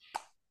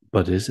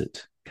 But is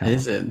it? Callum?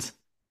 Is it?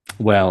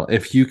 Well,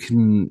 if you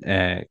can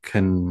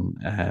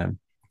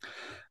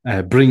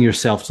bring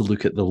yourself to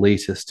look at the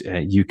latest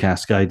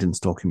UCAS guidance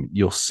document,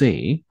 you'll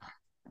see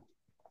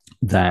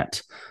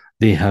that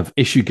they have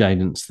issued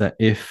guidance that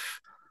if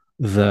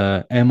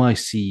the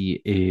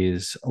MIC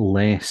is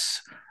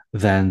less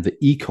than the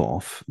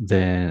ECOF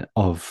then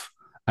of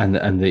and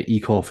the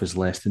ECOF is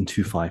less than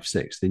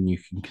 256, then you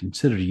can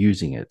consider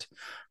using it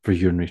for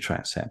urinary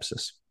tract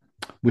sepsis,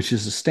 which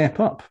is a step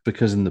up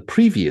because in the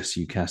previous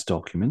UCAS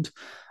document,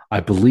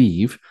 I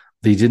believe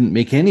they didn't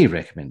make any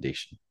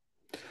recommendation.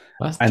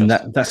 That's And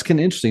interesting. that's kind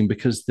of interesting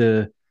because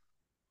this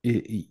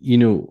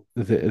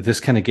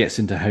kind of gets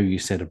into how you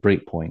set a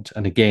breakpoint.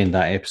 And again,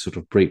 that episode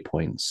of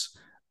Breakpoints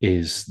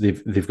is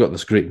they've got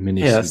this great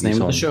mini Yeah, that's the series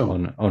name of the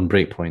on show. on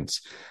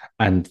breakpoints,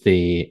 and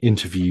they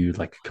interview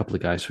like a couple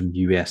of guys from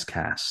US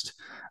Cast,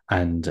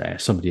 and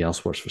somebody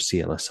else works for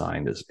CLSI,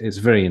 and it's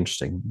very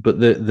interesting. But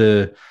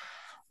the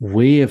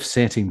way of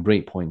setting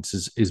breakpoints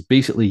is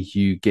basically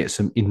you get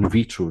some in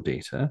vitro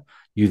data,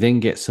 you then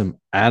get some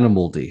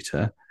animal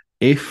data,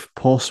 if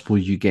possible,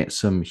 you get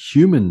some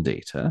human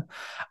data,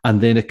 and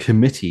then a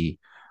committee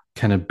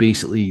kind of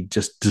basically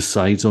just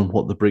decides on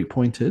what the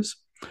breakpoint is.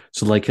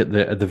 So, like at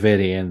the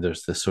very end,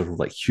 there's this sort of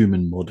like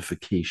human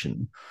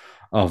modification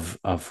of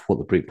what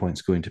the breakpoint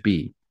is going to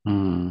be,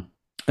 Hmm.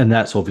 and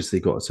that's obviously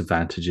got its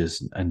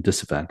advantages and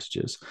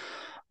disadvantages.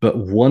 But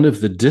one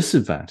of the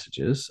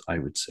disadvantages, I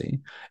would say,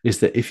 is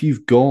that if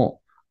you've got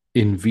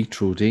in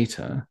vitro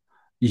data,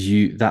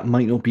 you that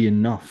might not be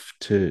enough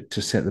to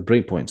set the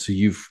breakpoint. So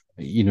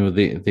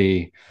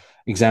the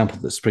example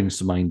that springs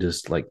to mind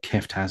is like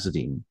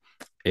ceftazidime.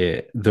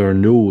 There are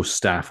no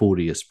Staph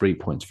aureus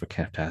breakpoints for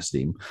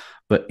ceftazidime,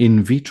 but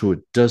in vitro it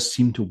does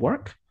seem to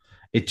work.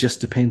 It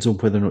just depends on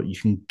whether or not you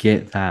can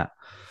get that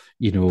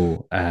you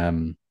know,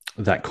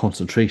 that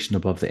concentration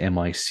above the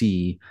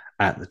MIC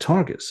at the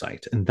target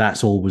site. And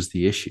that's always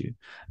the issue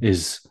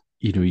is,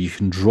 you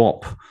can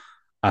drop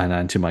an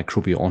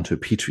antimicrobial onto a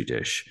petri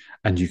dish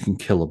and you can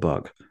kill a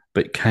bug,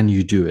 but can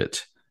you do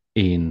it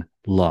in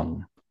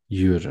lung,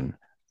 urine,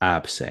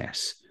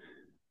 abscess?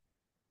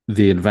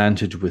 The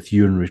advantage with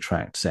urinary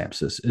tract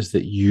sepsis is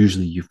that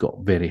usually you've got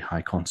very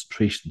high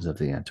concentrations of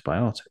the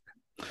antibiotic.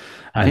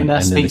 I think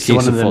that And in the speaks to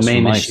one case of of the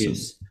main fosfomycin,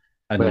 issues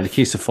and in the with.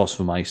 case of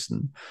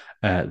fosfomycin,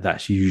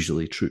 that's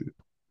usually true.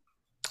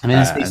 I mean,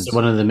 that speaks And to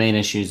one of the main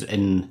issues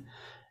in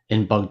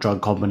bug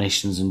drug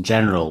combinations in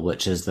general,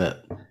 which is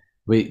that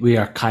we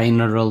are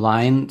kind of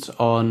reliant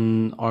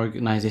on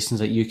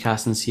organizations like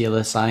UCAS and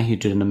CLSI who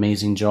do an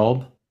amazing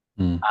job.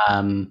 mm,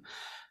 Um,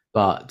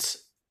 but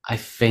I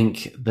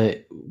think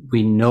that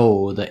we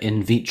know that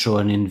in vitro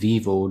and in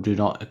vivo do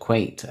not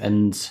equate,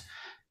 and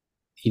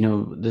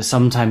there's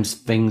sometimes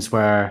things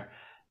where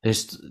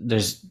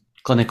there's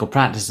clinical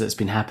practice that's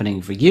been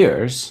happening for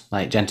years,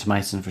 like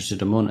gentamicin for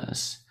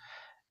Pseudomonas,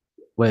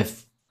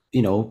 with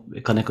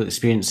clinical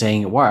experience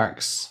saying it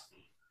works,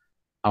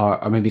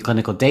 or maybe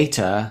clinical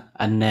data,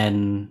 and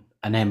then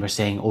we're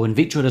saying, oh, in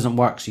vitro doesn't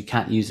work, so you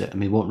can't use it,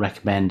 and we won't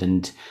recommend,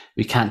 and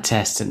we can't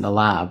test it in the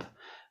lab,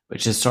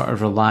 which is sort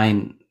of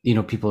reliant.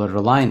 People are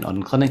reliant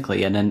on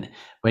clinically, and then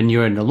when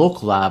you're in the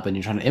local lab and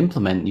you're trying to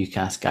implement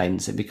UCAS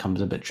guidance, it becomes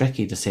a bit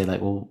tricky to say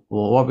like, well,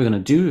 what are we going to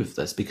do with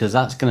this? Because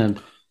that's going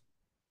to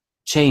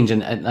change,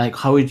 and like,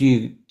 how would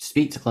you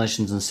speak to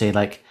clinicians and say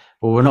like,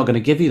 well, we're not going to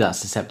give you that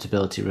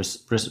susceptibility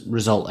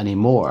result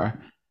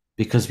anymore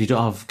because we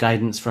don't have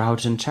guidance for how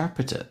to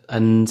interpret it.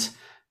 And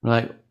we're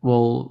like,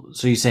 well,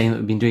 so you're saying that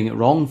we've been doing it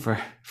wrong for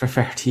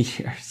 30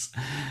 years?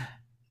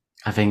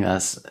 I think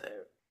that's,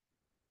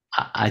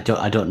 I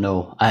don't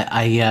know.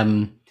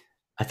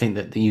 I think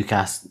that the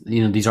UCAS,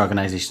 these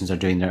organizations are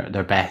doing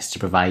their best to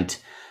provide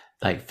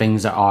like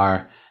things that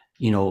are,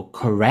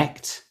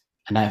 correct.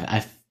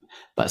 And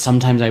but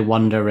sometimes I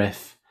wonder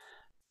if,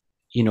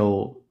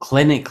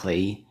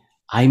 clinically,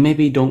 I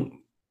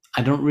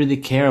don't really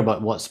care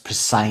about what's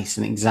precise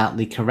and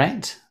exactly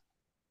correct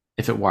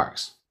if it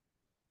works.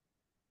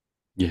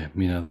 yeah,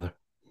 me neither.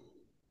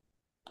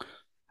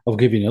 I'll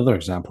give you another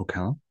example,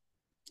 Callum.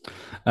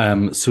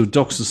 So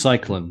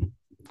doxycycline.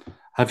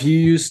 Have you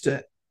used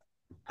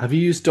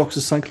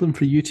doxycycline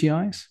for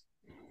UTIs?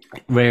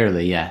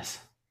 Rarely, yes.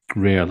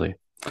 Rarely.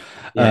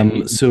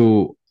 Yeah.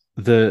 So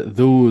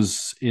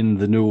those in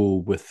the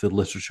know with the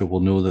literature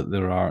will know that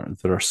there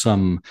are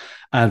some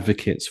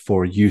advocates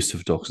for use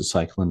of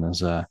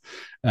doxycycline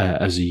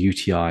as a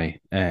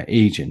UTI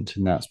agent,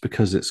 and that's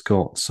because it's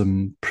got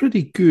some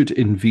pretty good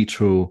in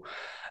vitro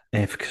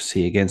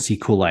efficacy against E.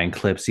 coli and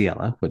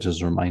Klebsiella, which,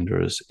 as a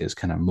reminder, is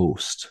kind of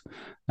most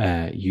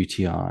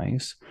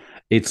UTIs.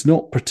 It's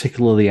not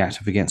particularly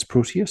active against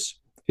Proteus.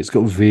 It's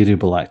got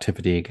variable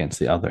activity against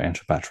the other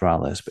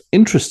Enterobacterales, but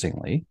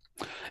interestingly,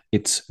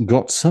 it's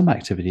got some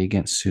activity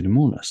against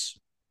Pseudomonas.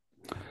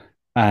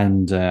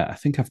 And I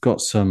think I've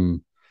got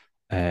some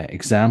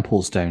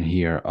examples down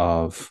here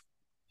of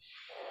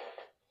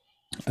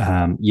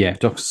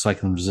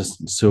doxycycline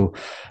resistance. So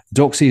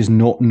doxy is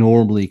not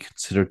normally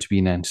considered to be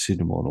an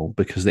anti-pseudomonal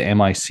because the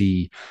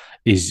MIC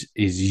is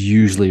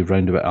usually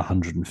around about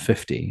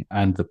 150,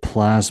 and the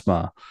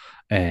plasma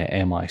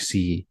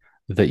MIC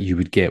that you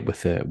would get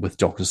with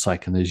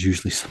doxycycline is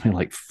usually something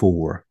like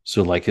 4.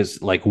 So like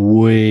it's like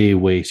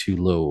way too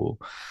low.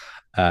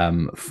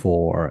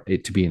 for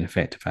it to be an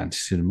effective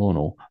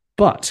anti-pseudomonal.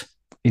 But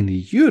in the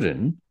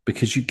urine,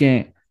 because you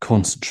get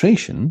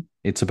concentration,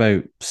 it's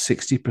about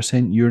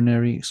 60%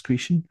 urinary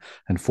excretion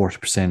and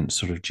 40%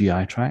 sort of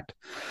GI tract.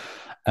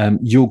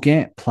 You'll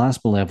get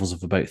plasma levels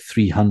of about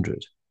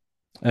 300.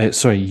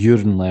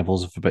 Urine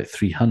levels of about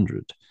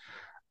 300.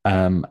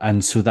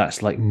 And so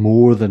that's like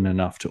more than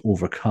enough to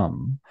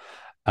overcome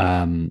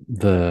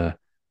the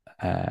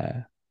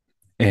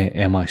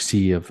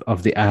MIC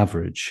of the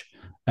average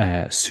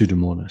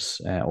Pseudomonas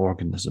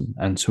organism.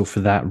 And so for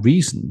that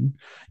reason,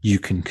 you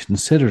can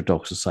consider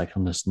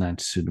doxycycline as an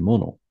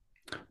anti-pseudomonal.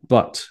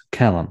 But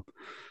Callum,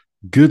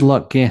 good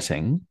luck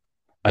getting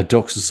a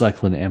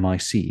doxycycline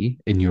MIC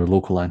in your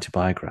local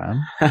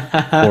antibiogram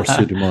for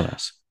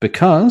Pseudomonas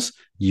because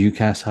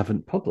UCAS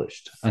haven't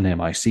published an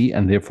MIC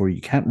and therefore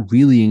you can't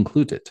really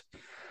include it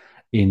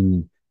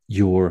in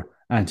your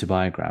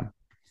antibiogram.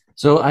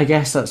 So I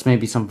guess that's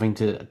maybe something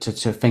to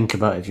think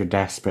about if you're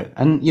desperate.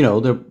 And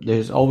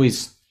there's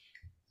always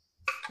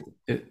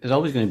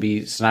going to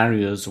be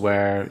scenarios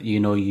where you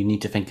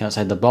need to think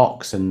outside the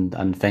box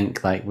and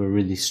think like we're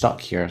really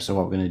stuck here. So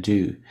what we're going to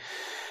do?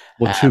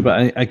 Well, true,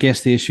 but I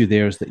guess the issue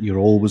there is that you're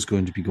always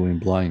going to be going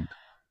blind.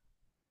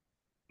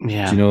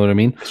 Yeah, do you know what I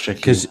mean? it's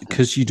tricky.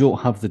 Because you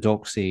don't have the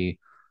doxy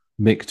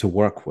mic to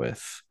work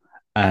with,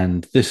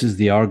 and this is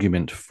the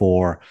argument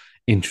for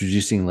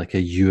introducing like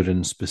a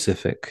urine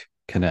specific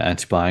kind of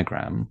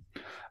antibiogram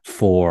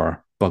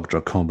for bug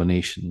drug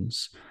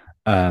combinations.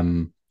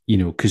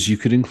 Because you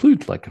could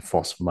include like a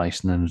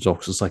fosfomycin and a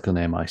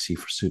doxycycline MIC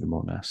for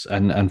Pseudomonas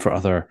and for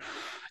other,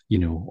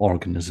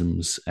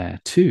 organisms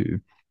too.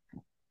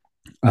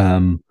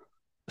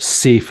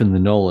 Safe in the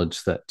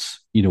knowledge that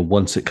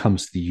once it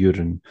comes to the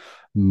urine,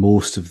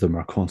 most of them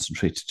are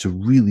concentrated to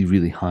really,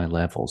 really high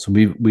levels.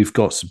 And we've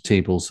got some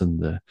tables in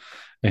the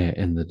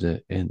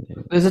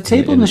there's a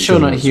table in the show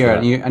note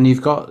here, that. and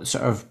you've got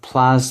sort of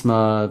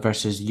plasma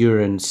versus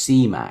urine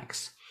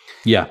Cmax.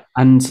 Yeah.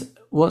 And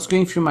what's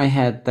going through my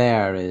head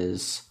there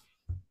is,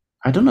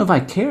 I don't know if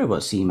I care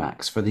about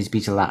Cmax for these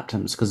beta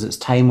lactams because it's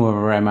time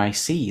over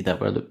MIC that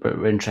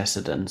we're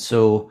interested in.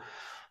 So,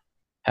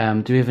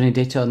 do we have any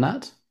data on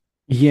that?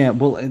 Yeah.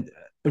 Well,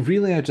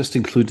 really, I just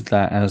included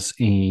that as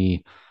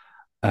a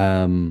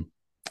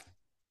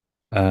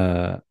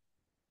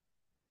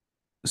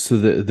so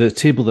the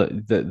table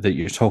that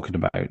you're talking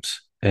about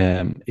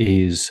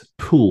is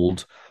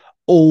pulled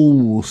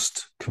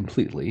almost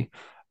completely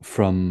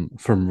from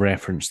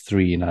reference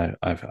 3, and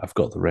I've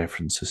got the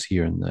references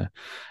here in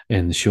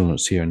the show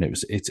notes here, and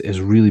it's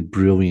a really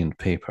brilliant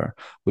paper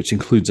which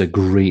includes a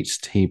great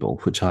table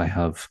which I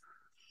have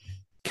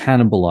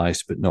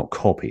cannibalized but not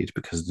copied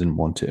because I didn't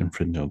want to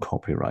infringe on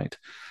copyright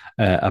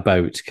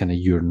about kind of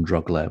urine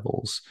drug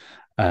levels,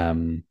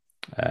 and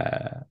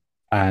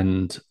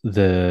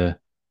the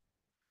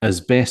as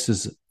best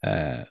as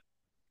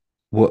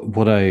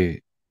what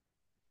I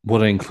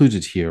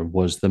included here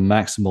was the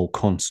maximal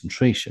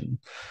concentration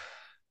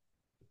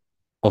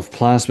of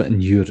plasma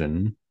and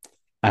urine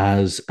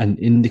as an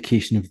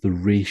indication of the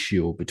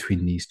ratio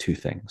between these two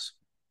things.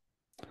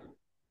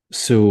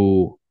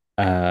 So,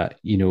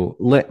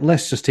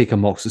 let's just take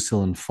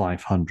amoxicillin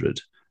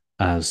 500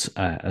 as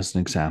an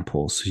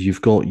example. So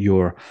you've got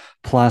your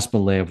plasma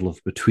level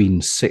of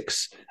between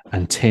 6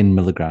 and 10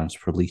 milligrams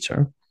per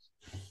liter.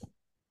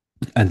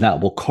 And that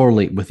will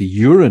correlate with a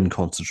urine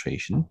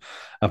concentration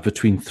of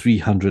between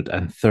 300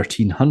 and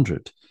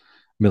 1300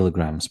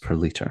 milligrams per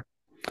liter.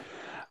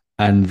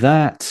 And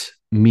that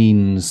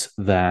means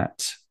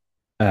that,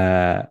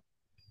 I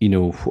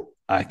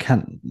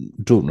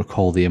don't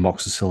recall the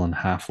amoxicillin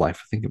half-life.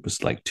 I think it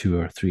was like 2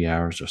 or 3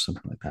 hours or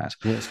something like that.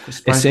 Yeah, it's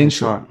surprisingly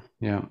short.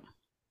 Yeah.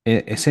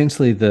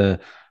 Essentially, the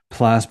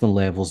plasma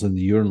levels and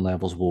the urine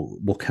levels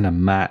will kind of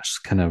match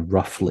kind of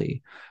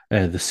roughly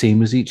the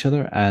same as each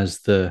other,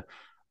 as the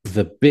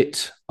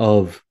bit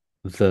of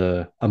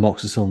the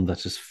amoxicillin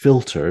that is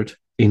filtered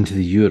into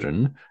the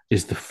urine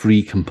is the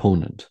free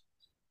component,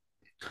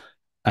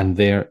 and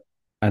then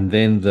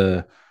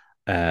the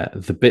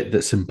bit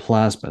that's in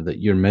plasma that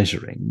you're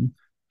measuring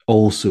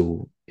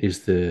also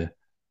is the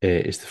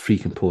free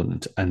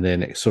component, and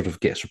then it sort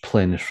of gets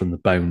replenished from the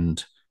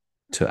bound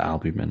to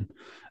albumin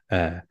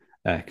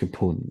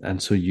component,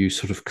 and so you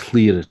sort of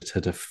clear it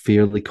at a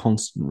fairly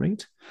constant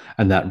rate,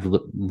 and that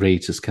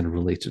rate is kind of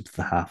related to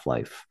the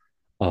half-life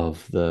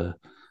of the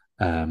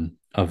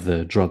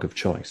drug of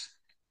choice.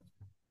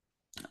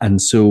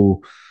 And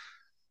so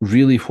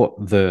really what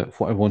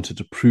I wanted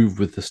to prove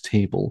with this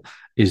table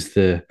is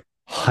the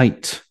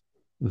height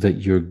that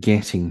you're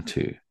getting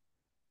to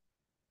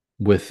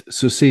with,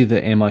 so say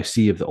the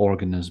MIC of the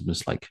organism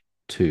is like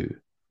 2.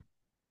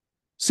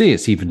 Say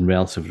it's even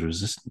relatively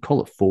resistant,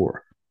 call it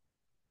 4.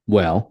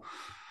 Well,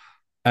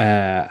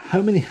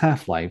 how many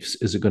half-lives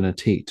is it going to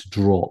take to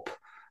drop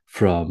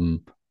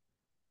from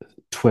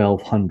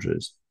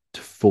 1200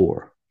 to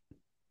 4?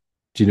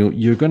 Do you know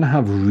you're going to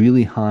have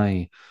really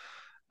high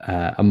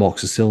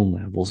amoxicillin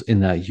levels in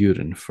that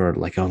urine for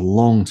like a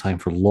long time,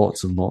 for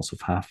lots and lots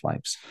of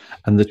half-lives.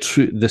 And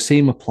the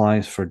same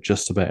applies for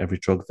just about every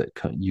drug that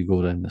you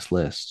go down this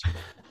list.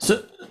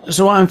 So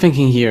what I'm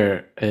thinking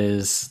here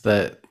is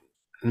that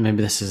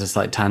maybe this is a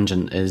slight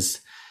tangent,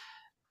 is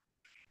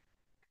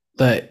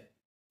that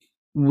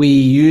we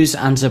use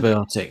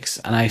antibiotics,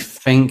 and I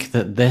think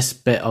that this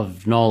bit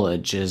of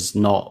knowledge is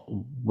not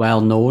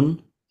well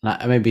known.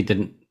 I maybe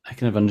didn't, I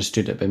kind of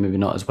understood it, but maybe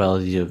not as well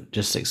as you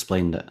just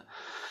explained it.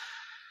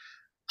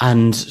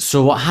 And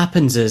so what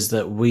happens is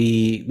that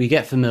we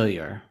get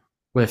familiar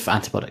with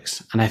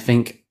antibiotics, and I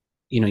think,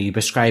 you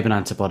prescribe an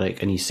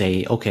antibiotic and you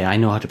say, okay, I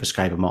know how to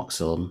prescribe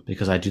amoxicillin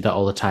because I do that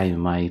all the time in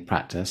my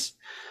practice.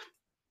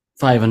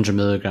 500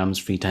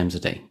 milligrams 3 times a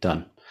day,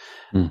 done.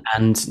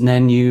 And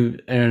then you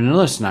are in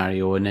another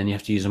scenario, and then you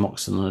have to use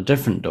amoxicillin a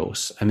different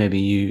dose, and maybe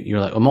you're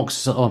like,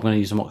 amoxicillin, I'm going to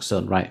use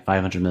amoxicillin, right?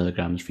 500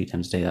 milligrams 3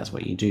 times a day. That's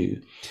what you do,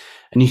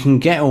 and you can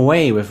get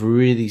away with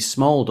really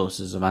small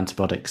doses of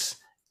antibiotics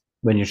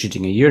when you're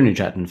treating a urinary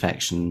tract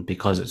infection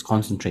because it's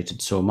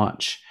concentrated so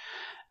much,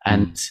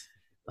 and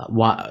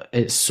what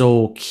it's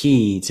so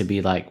key to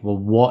be like, well,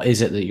 what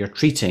is it that you're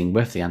treating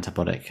with the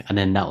antibiotic, and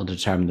then that will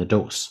determine the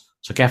dose.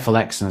 So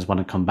cefalexin is one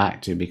to come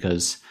back to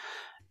because,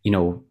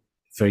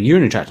 for a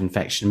urinary tract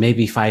infection,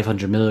 maybe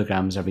 500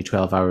 milligrams every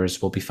 12 hours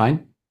will be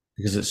fine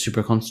because it's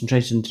super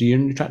concentrated into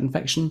urinary tract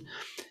infection.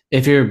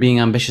 If you're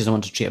being ambitious and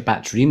want to treat a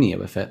bacteremia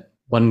with it,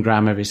 1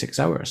 gram every 6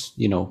 hours,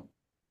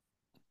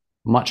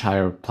 much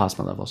higher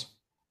plasma levels.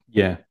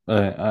 Yeah,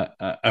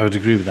 I would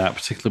agree with that,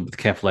 particularly with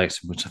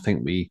cefalexin, which I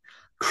think we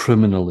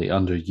criminally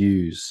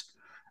underuse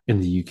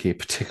in the UK,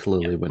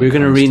 particularly when we're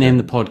going to rename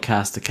to the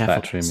podcast the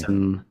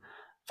Cefalexin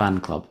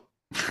Fan Club.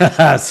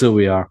 So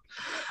we are.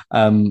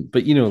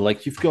 But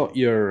like you've got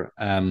your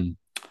I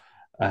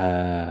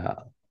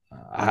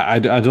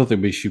don't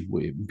think we should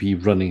be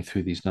running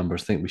through these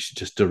numbers. I think we should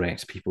just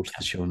direct people to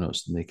the show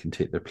notes and they can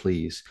take their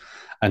pleas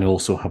and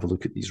also have a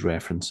look at these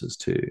references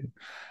too.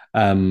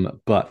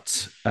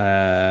 But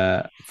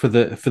for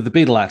the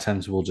beta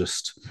lactams, we'll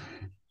just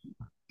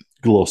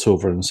gloss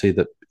over and say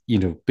that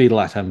beta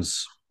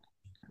lactams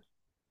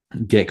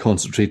get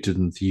concentrated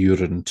in the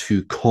urine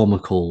to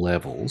comical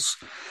levels.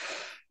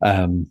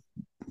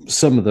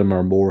 Some of them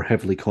are more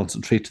heavily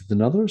concentrated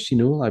than others.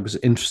 I was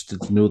interested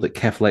to know that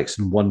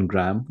cefalexin 1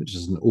 gram, which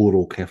is an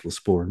oral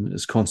cephalosporin,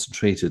 is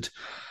concentrated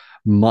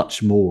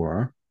much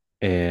more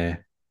into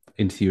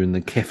the urine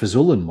than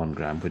cefazolin 1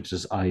 gram, which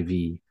is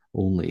IV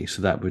only.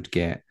 So that would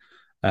get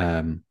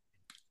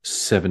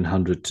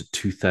 700 to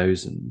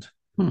 2,000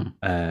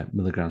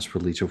 milligrams per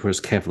liter, whereas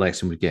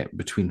cefalexin would get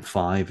between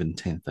 5 and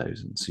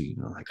 10,000. So,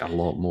 like a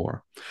lot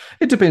more.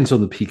 It depends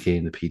on the PK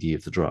and the PD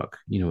of the drug,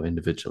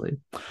 individually.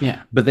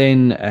 Yeah. But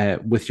then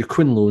with your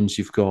quinolones,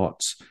 you've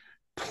got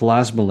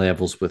plasma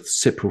levels with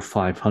Cipro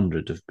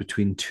 500 of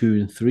between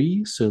 2 and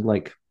 3. So,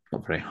 like,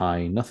 not very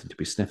high, nothing to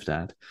be sniffed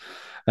at.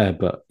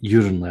 But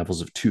urine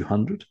levels of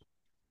 200.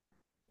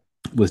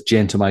 With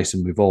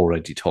gentamicin, we've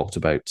already talked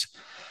about,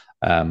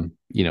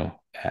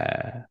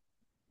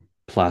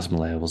 plasma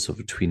levels of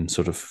between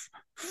sort of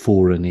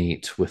 4 and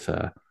 8 with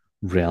a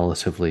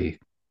relatively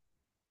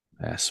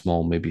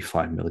small, maybe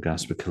 5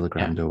 milligrams per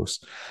kilogram dose.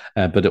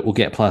 But it will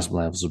get plasma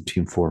levels of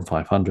between 4 and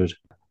 500.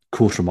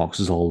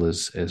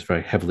 Cotrimoxazole is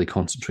very heavily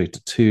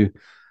concentrated too.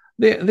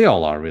 They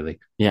all are really.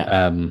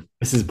 Yeah.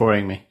 This is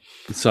boring me.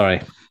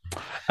 Sorry.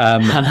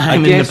 And I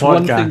I'm guess in the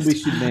one podcast. thing we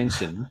should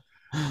mention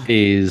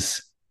is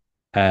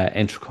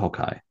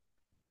enterococci.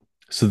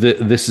 So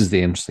this is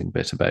the interesting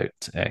bit about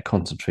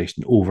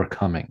concentration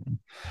overcoming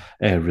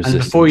resistance.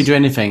 And before you do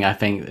anything, I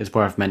think it's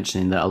worth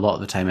mentioning that a lot of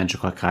the time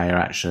enterococci are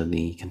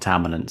actually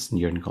contaminants in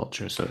urine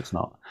culture, so it's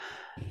not.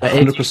 But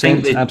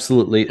 100%,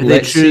 absolutely.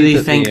 They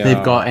truly think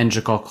they've got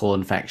enterococcal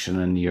infection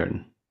in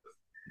urine.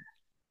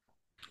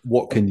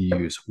 What can you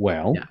use?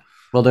 Well,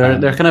 well,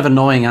 they're kind of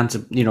annoying.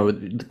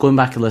 Going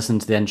back and listening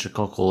to the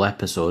enterococcal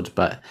episode,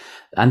 but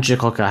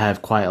enterococci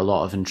have quite a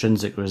lot of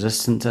intrinsic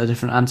resistance to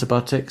different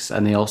antibiotics,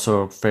 and they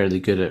also are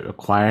fairly good at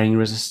acquiring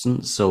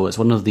resistance. So it's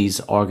one of these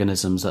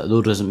organisms that, though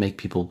it doesn't make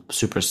people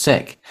super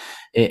sick,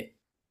 it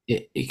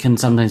can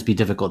sometimes be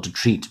difficult to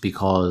treat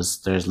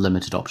because there's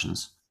limited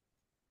options.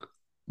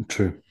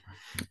 True.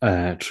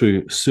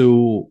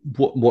 So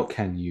what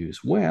can you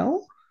use?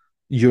 Well,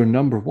 your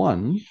number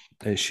one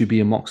should be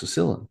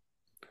amoxicillin.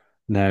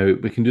 Now,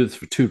 we can do this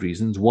for 2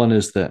 reasons. One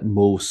is that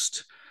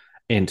most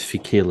Ent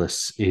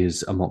faecalis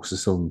is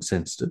amoxicillin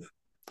sensitive.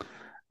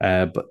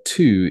 But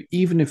 2,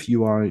 even if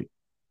you are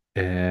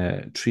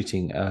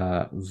treating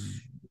a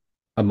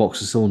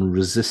amoxicillin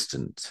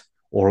resistant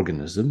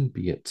organism,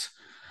 be it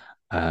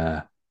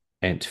Ent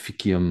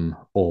faecium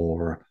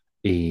or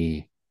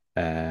a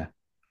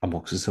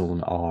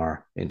amoxicillin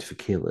R Ent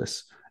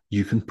faecalis,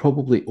 you can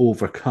probably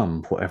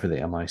overcome whatever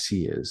the MIC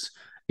is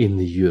in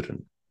the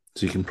urine.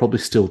 So you can probably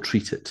still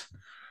treat it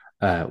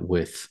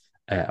with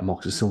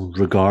amoxicillin,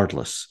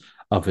 regardless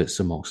of its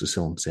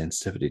amoxicillin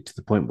sensitivity, to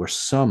the point where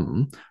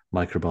some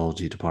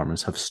microbiology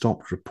departments have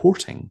stopped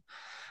reporting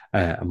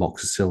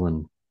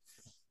amoxicillin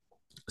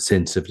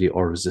sensitivity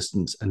or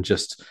resistance, and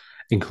just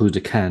include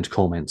a canned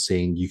comment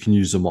saying you can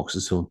use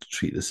amoxicillin to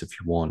treat this if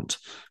you want.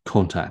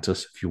 Contact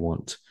us if you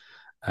want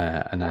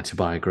an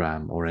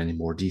antibiogram or any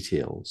more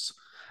details.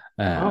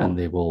 And Oh.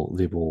 they will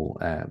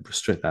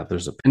restrict that.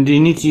 There's a And do you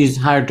need to use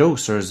higher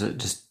dose, or is it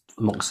just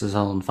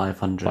amoxicillin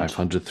 500?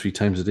 500 3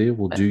 times a day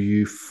will do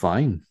you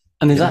fine.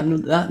 And is Yeah.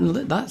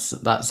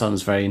 that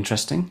sounds very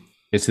interesting.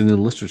 It's in the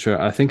literature.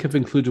 I think I've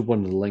included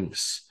one of the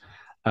links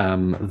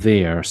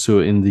there. So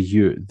in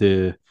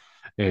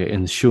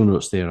in the show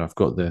notes there, I've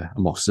got the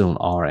amoxicillin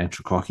R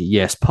enterococci.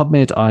 Yes,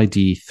 PubMed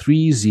ID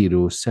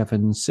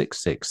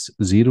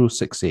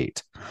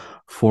 307666068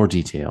 for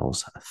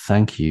details.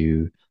 Thank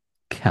you,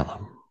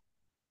 Callum,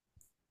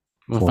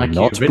 Well, for thank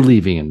you, not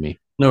believing in me.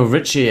 No,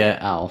 Richie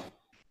Al.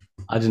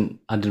 I didn't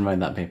write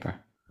that paper.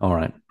 All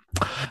right.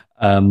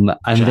 And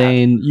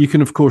then you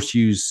can, of course,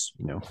 use,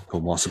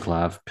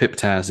 colmosiclav,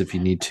 Piptaz if you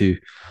need to.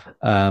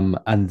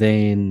 And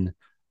then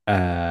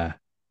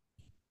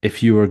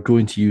if you are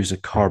going to use a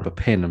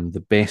carbapenem,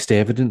 the best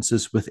evidence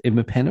is with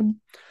imipenem.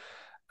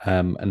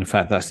 And in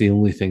fact, that's the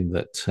only thing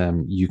that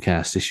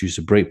UCAS issues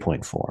a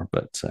breakpoint for.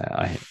 But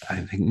I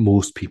think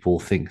most people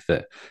think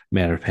that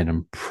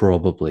meropenem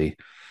probably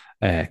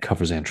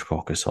covers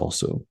enterococcus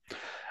also.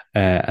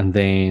 And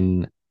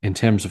then in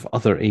terms of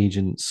other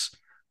agents,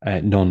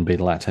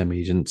 non-beta-lactam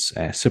agents,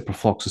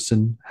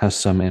 ciprofloxacin has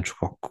some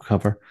enterococcal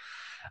cover.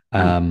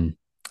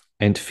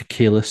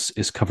 Entificalis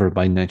is covered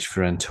by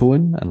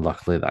nitrofurantoin, and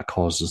luckily that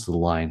causes the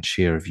lion's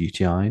share of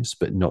UTIs,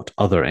 but not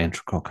other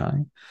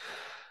enterococci.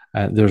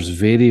 There's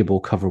variable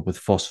cover with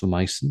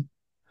fosfomycin.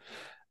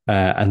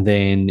 And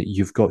then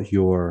you've got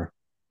your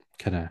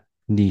kind of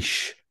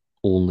niche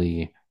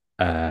only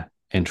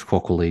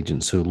enterococcal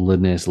agents. So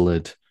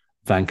linezolid,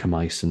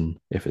 vancomycin,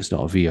 if it's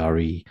not a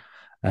VRE.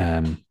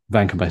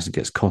 Vancomycin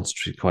gets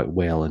concentrated quite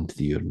well into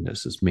the urine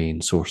as its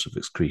main source of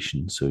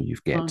excretion. So you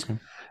get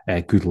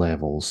good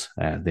levels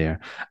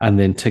there. And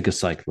then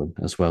tigecycline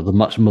as well, the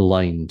much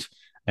maligned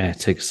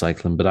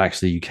tigecycline, but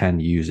actually you can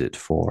use it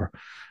for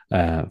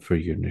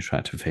urinary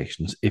tract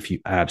infections if you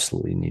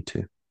absolutely need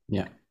to.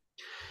 Yeah.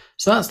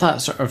 So that's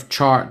that sort of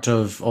chart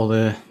of all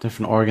the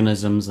different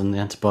organisms and the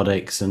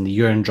antibiotics and the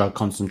urine drug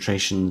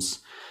concentrations.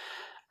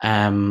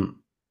 What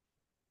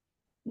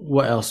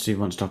else do you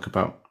want to talk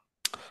about?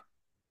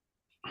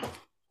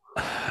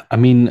 I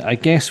mean, I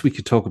guess we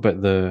could talk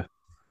about the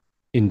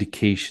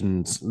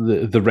indications,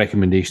 the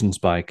recommendations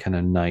by kind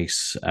of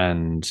NICE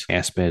and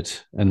SPED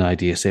and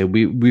IDSA.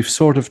 We've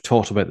sort of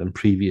talked about them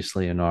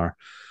previously in our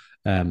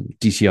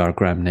DTR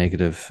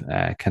gram-negative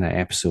kind of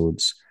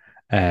episodes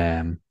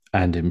and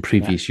in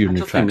previous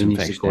urinary tract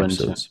infection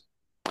episodes.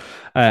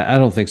 I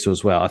don't think so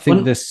as well. I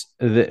think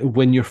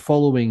when you're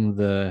following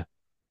the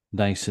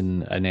NICE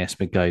and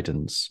SPED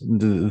guidance,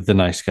 the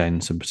NICE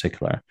guidance in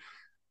particular,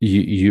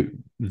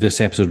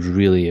 this episode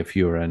really, if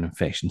you're an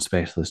infection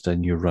specialist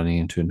and you're running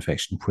into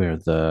infection where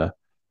the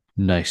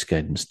NICE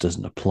guidance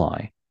doesn't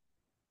apply.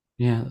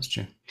 Yeah, that's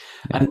true.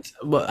 Yeah. And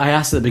I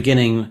asked at the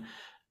beginning,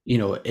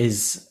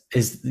 is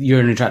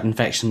urinary tract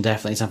infection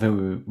definitely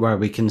something where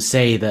we can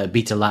say that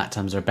beta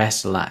lactams are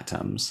beta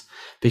lactams?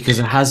 Because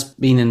there has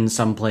been in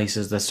some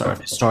places this sort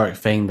of historic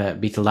thing that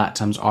beta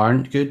lactams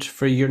aren't good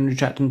for urinary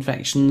tract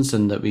infections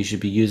and that we should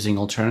be using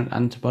alternate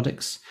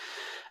antibiotics.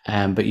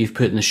 But you've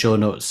put in the show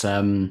notes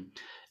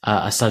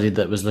a study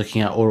that was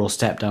looking at oral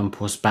step-down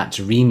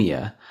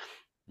post-bacteremia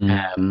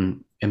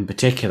in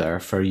particular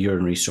for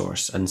urinary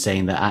source, and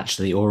saying that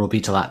actually oral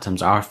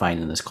beta-lactams are fine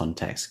in this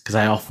context. Because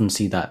I often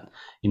see that,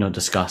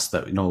 discussed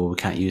that, we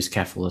can't use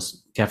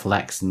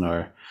cefalexin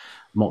or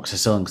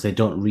amoxicillin because they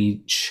don't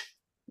reach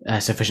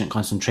sufficient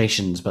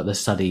concentrations, but the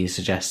study is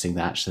suggesting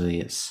that actually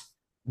it's...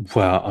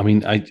 Well, I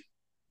mean, I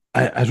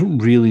don't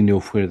really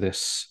know where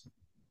this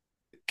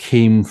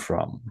came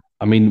from.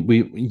 I mean,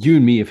 you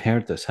and me have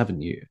heard this,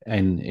 haven't you,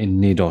 in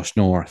NADOS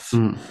North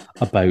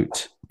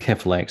about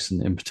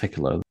cefalexin in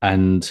particular,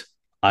 and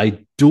I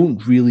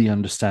don't really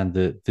understand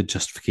the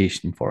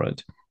justification for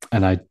it,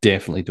 and I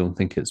definitely don't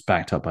think it's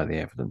backed up by the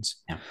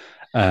evidence. Yeah.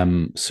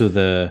 So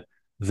the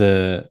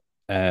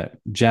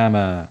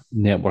JAMA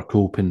Network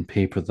Open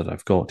paper that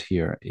I've got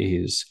here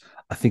is,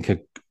 I think, a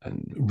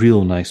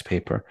real nice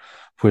paper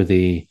where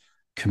they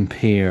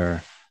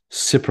compare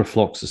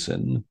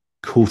ciprofloxacin,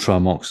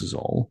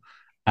 cotrimoxazole,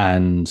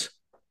 and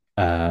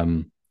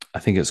I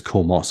think it's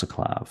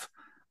colmosiclav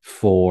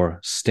for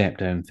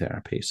step-down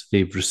therapy. So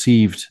they've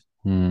received,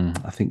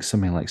 I think,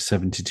 something like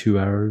 72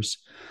 hours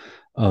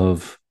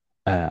of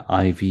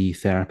IV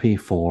therapy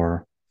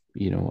for,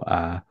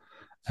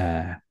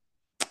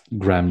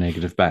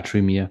 gram-negative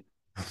bacteremia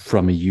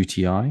from a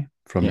UTI,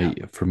 from a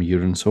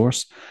urine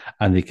source,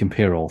 and they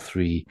compare all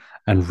three,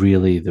 and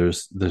really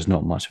there's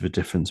not much of a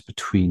difference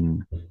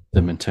between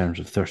them in terms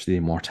of 30-day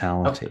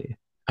mortality.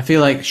 I feel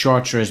like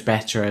shorter is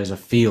better as a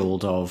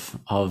field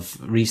of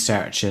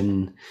research,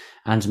 and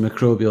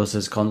antimicrobials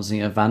is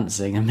constantly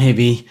advancing, and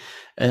maybe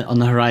on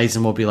the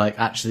horizon we'll be like,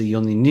 actually you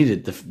only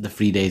needed the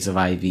 3 days of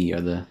IV,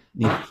 or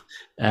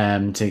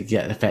to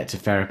get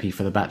effective therapy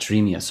for the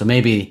bacteremia. So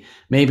maybe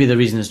the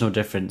reason there's no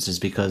difference is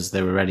because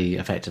they were already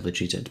effectively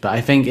treated. But I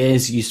think it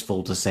is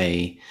useful to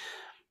say,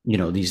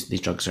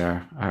 these drugs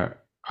are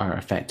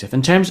effective.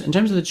 In terms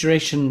of the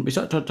duration, we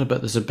sort of talked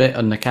about this a bit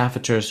on the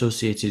catheter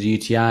associated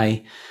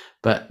UTI,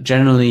 but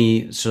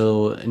generally,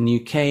 so in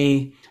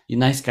UK,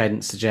 NICE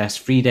guidance suggests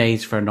 3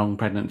 days for a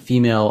non-pregnant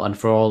female, and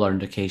for all our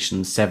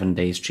indications, 7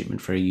 days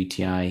treatment for a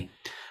UTI.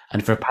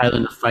 And for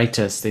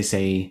pyelonephritis, they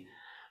say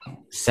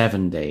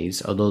 7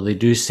 days, although they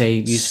do say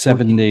use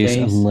 7 days,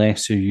 days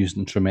unless you're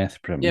using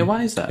trimethoprim. Yeah,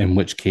 why is that? In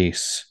which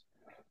case,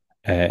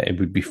 it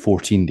would be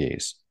 14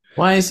 days.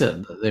 Why is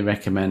it that they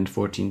recommend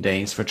 14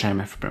 days for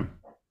trimethoprim?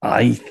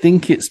 I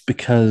think it's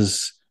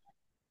because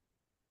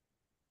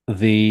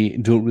they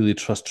don't really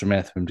trust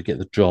trimethoprim to get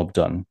the job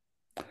done.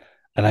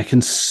 And I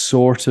can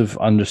sort of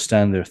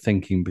understand their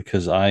thinking,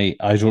 because I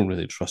don't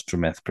really trust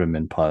trimethoprim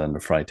in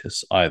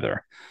pyelonephritis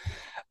either.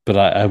 But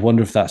I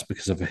wonder if that's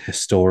because of a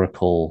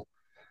historical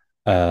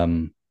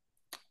kind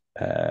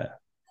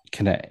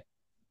of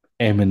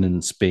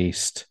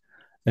eminence-based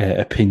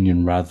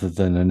opinion rather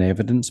than an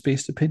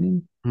evidence-based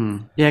opinion.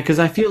 Yeah, because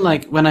I feel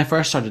like when I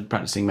first started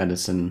practicing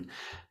medicine,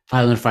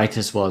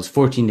 pyelonephritis was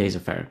 14 days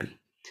of therapy.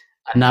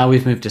 And now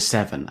we've moved to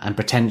 7, and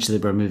potentially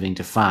we're moving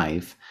to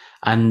 5.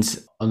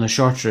 And on the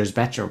Shorter is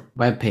Better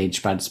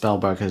webpage, Brad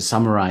Spellberg has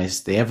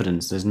summarized the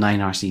evidence. There's 9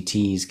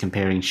 RCTs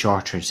comparing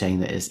shorter, saying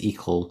that it's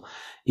equal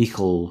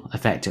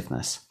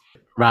effectiveness.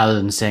 Rather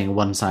than saying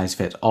one size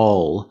fits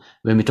all,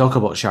 when we talk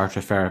about shorter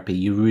therapy,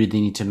 you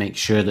really need to make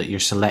sure that you're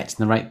selecting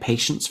the right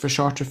patients for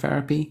shorter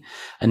therapy.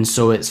 And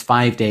so it's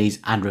 5 days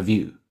and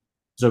review.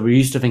 So we're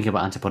used to thinking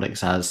about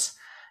antibiotics as,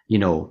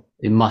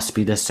 it must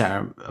be this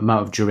certain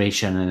amount of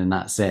duration and then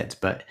that's it.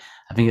 But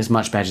I think it's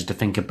much better to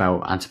think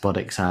about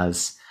antibiotics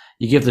as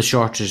you give the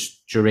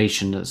shortest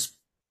duration that's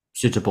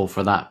suitable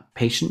for that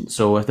patient.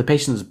 So if the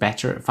patient is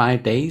better at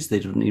 5 days, they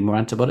don't need more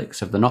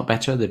antibiotics. If they're not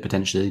better, they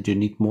potentially do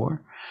need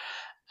more.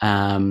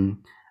 And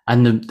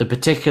the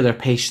particular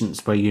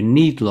patients where you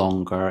need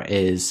longer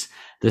is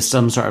there's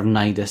some sort of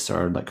nidus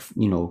or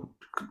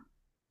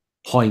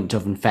point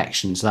of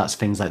infection. So that's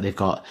things like they've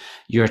got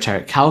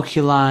ureteric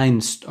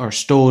calculi or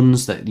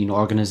stones that,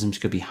 organisms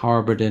could be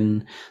harbored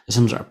in. There's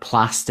some sort of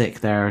plastic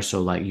there. So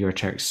like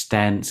ureteric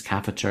stents,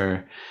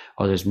 catheter,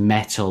 or there's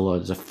metal, or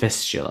there's a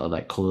fistula,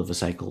 like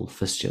colovocycal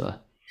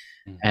fistula.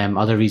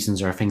 Other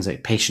reasons are things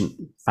like patient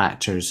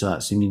factors. So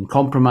that's immune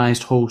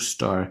compromised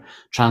host or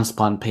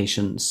transplant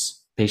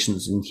patients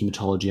in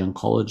hematology,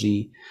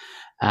 oncology.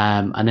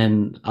 And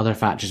then other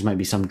factors might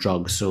be some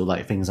drugs. So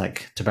like things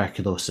like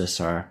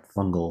tuberculosis or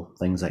fungal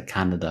things like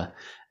Candida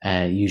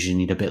usually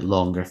need a bit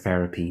longer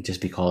therapy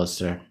just because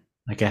they're,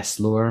 I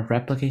guess, lower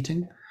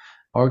replicating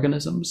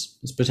organisms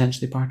is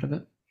potentially part of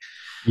it.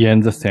 Yeah,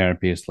 and the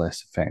therapy is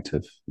less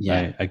effective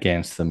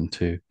against them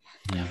too.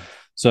 Yeah.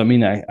 So, I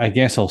mean, I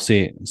guess I'll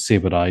say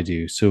what I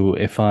do. So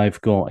if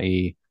I've got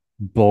a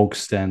bog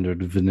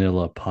standard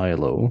vanilla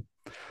pyelo,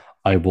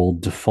 I will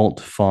default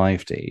to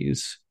 5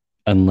 days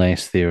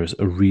unless there's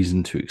a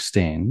reason to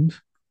extend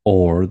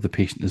or the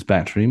patient is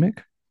bacteremic,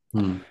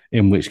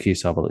 in which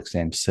case I will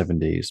extend to 7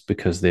 days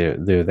because they're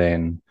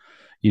then,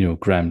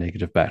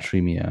 gram-negative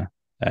bacteremia.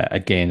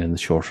 Again, in the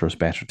Shorter is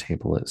Better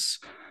table, it's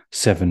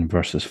 7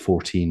 versus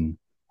 14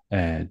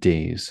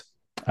 days.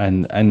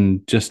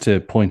 And just to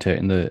point out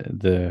in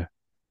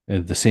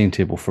the same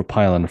table for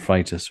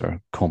pyelonephritis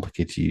or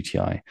complicated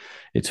UTI,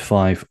 it's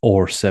 5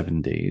 or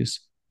 7 days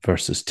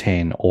versus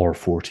 10 or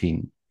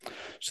 14.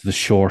 So the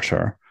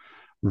shorter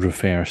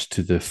refers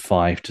to the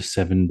 5 to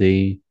 7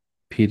 day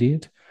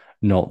period,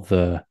 not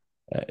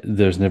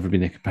there's never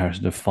been a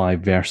comparison of 5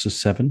 versus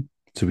 7.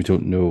 So we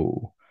don't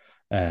know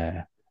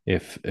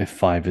if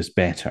 5 is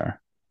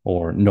better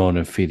or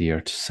non-inferior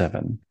to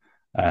 7,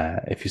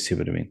 if you see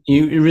what I mean.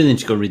 You really need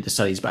to go read the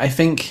studies, but I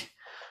think,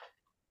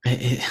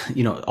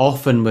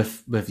 often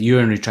with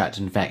urinary tract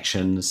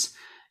infections,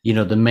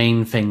 the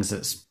main things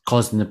that's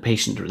causing the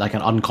patient, like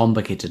an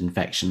uncomplicated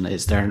infection,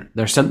 is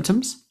their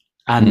symptoms.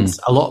 And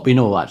we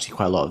know actually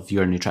quite a lot of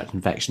urinary tract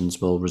infections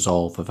will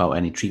resolve without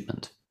any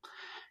treatment.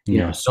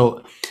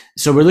 So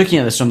we're looking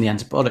at this from the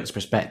antibiotics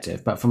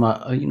perspective, but from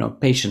a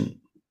patient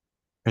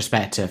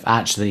perspective,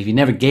 actually, if you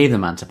never gave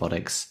them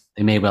antibiotics,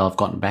 they may well have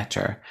gotten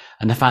better.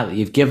 And the fact that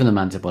you've given them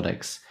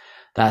antibiotics,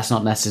 that's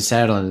not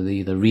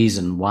necessarily the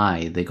reason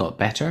why they got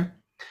better.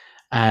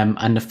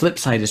 And the flip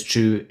side is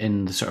true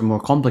in the sort of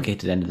more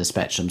complicated end of the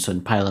spectrum. So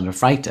in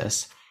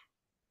pyelonephritis,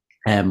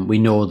 we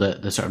know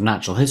that the sort of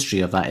natural history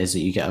of that is that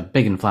you get a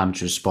big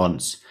inflammatory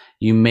response.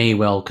 You may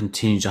well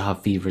continue to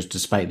have fevers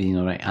despite being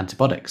on the right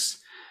antibiotics.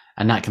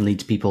 And that can lead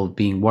to people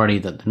being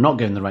worried that they're not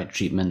getting the right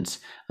treatment,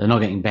 they're not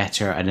getting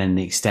better, and then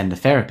they extend the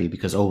therapy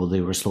because,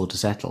 they were slow to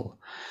settle.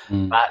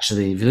 But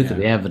actually, if you look at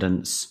the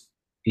evidence,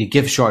 you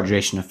give short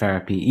duration of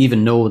therapy,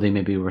 even though they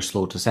maybe were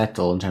slow to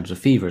settle in terms of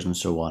fevers and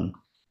so on,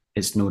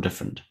 it's no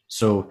different.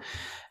 So,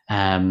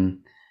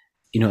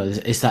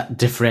 it's that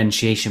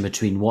differentiation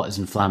between what is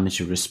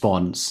inflammatory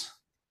response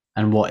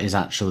and what is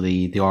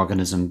actually the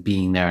organism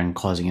being there and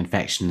causing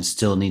infection and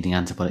still needing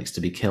antibiotics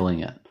to be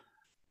killing it.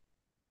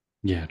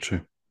 Yeah,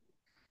 true.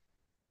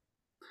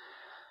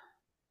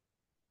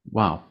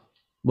 Wow.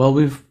 Well,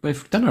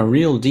 we've done a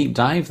real deep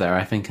dive there,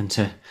 I think,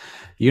 into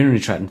urinary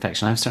tract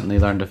infection. I've certainly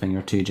learned a thing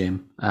or two,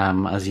 James,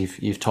 as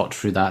you've talked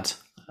through that.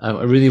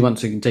 I really want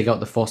to dig out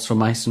the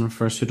phosphomycin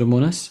for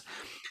Pseudomonas.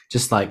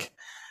 Just like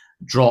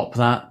drop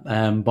that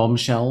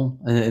bombshell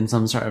in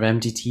some sort of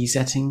MDT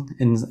setting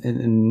in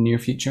the near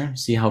future.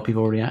 See how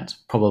people react,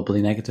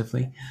 probably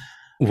negatively.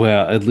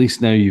 Well, at least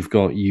now you've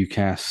got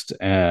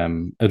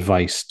UCAST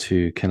advice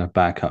to kind of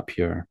back up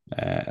your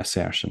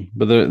assertion.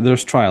 But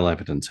there's trial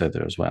evidence out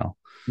there as well.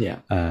 Yeah.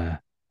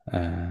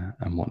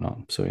 And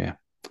whatnot. So, yeah.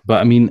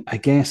 But I mean, I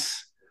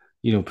guess,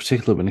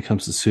 particularly when it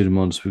comes to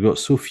Pseudomonas, we've got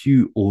so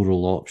few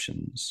oral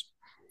options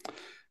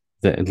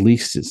that at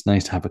least it's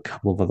nice to have a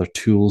couple of other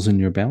tools in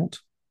your belt.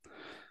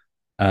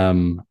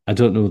 I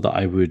don't know that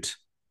I would,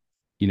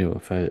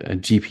 if a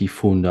GP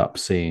phoned up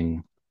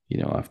saying,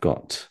 I've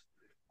got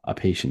a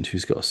patient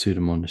who's got a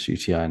Pseudomonas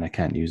UTI and I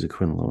can't use a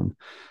quinolone,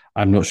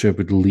 I'm not sure I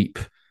would leap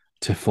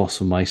to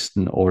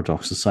fosfomycin or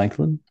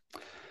doxycycline.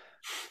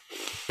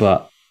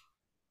 But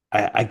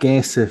I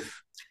guess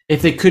if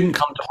they couldn't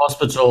come to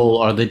hospital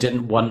or they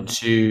didn't want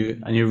to,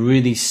 and you're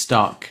really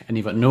stuck and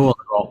you've got no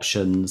other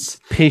options.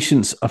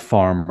 Patient's a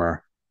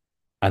farmer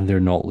and they're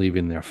not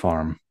leaving their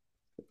farm,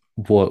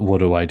 what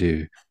do I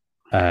do?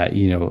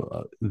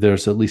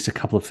 There's at least a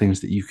couple of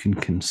things that you can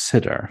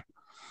consider.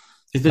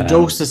 Is the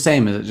dose the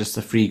same? Is it just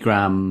a 3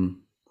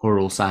 gram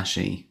oral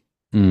sachet?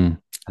 And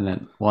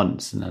then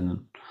once, and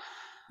then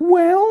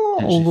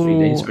although 3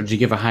 days, or do you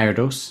give a higher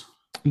dose?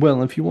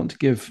 Well, if you want to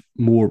give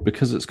more,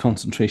 because it's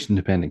concentration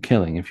dependent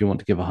killing, if you want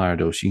to give a higher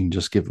dose, you can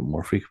just give it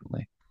more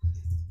frequently.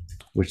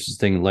 Which is the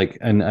thing, like,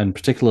 and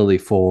particularly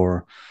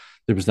there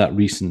was that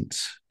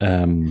recent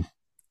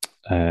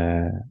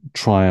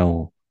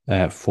trial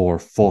for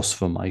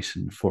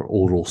fosfomycin for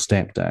oral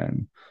step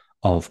down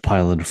of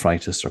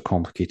pyelonephritis or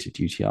complicated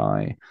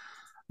UTI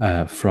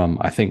from,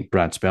 I think,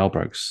 Brad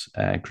Spellberg's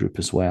group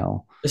as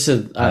well. This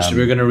is actually,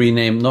 we're going to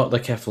rename not the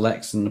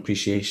Cephalexin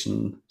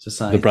Appreciation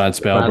Society, the Brad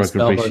Spellberg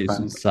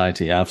Appreciation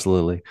Society,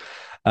 absolutely.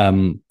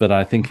 But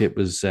I think it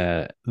was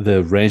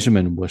the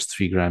regimen was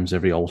 3 grams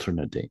every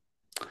alternate day.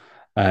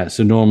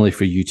 So normally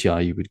for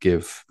UTI, you would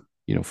give,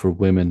 for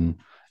women,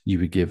 you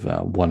would give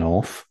one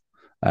off,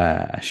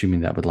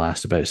 assuming that would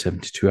last about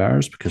 72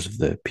 hours because of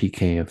the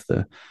PK of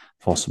the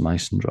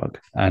fosfomycin drug.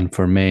 And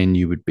for men,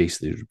 you would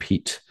basically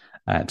repeat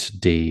at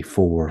day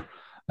 4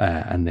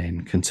 and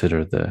then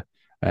consider the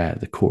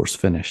course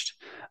finished.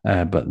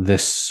 But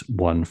this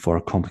one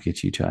for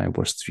complicated UTI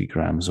was 3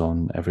 grams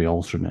on every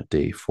alternate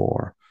day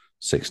for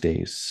 6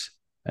 days,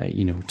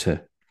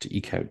 to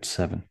eke out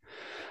 7.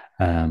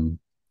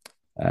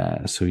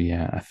 So,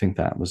 yeah, I think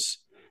that was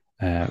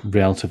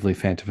relatively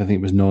effective. I think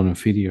it was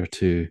non-inferior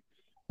to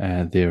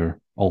their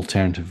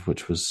alternative,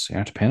 which was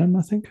ertapenem,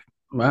 I think.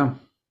 Wow.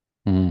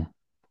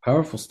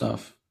 Powerful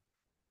stuff.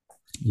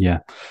 Yeah.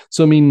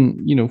 So, I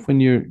mean, when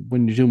you're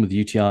dealing with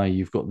UTI,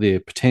 you've got the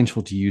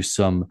potential to use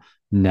some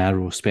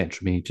narrow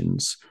spectrum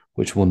agents,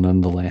 which will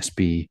nonetheless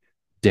be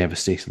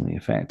devastatingly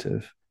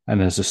effective.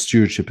 And as a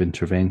stewardship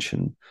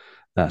intervention,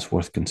 that's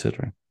worth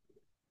considering.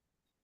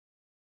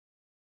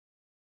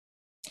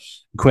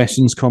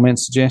 Questions,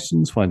 comments,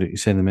 suggestions? Why don't you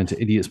send them into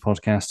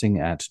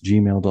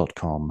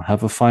idiotspodcasting@gmail.com.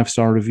 Have a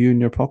 5-star review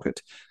in your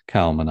pocket?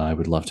 Calum and I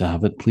would love to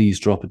have it. Please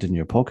drop it in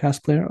your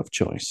podcast player of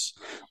choice.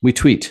 We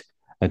tweet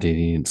at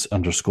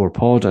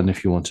idiots_pod, and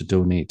if you want to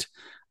donate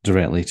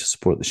directly to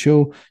support the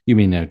show, you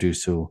may now do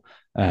so.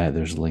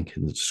 There's a link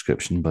in the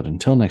description. But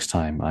until next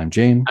time, I'm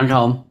Jane. I'm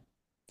Calum.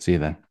 See you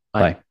then.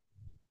 Bye.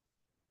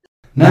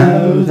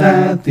 Now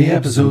that the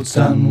episode's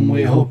done,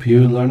 we hope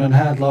you learned and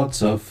had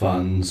lots of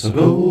fun. So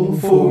go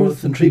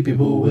forth and treat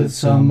people with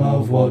some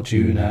of what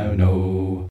you now know.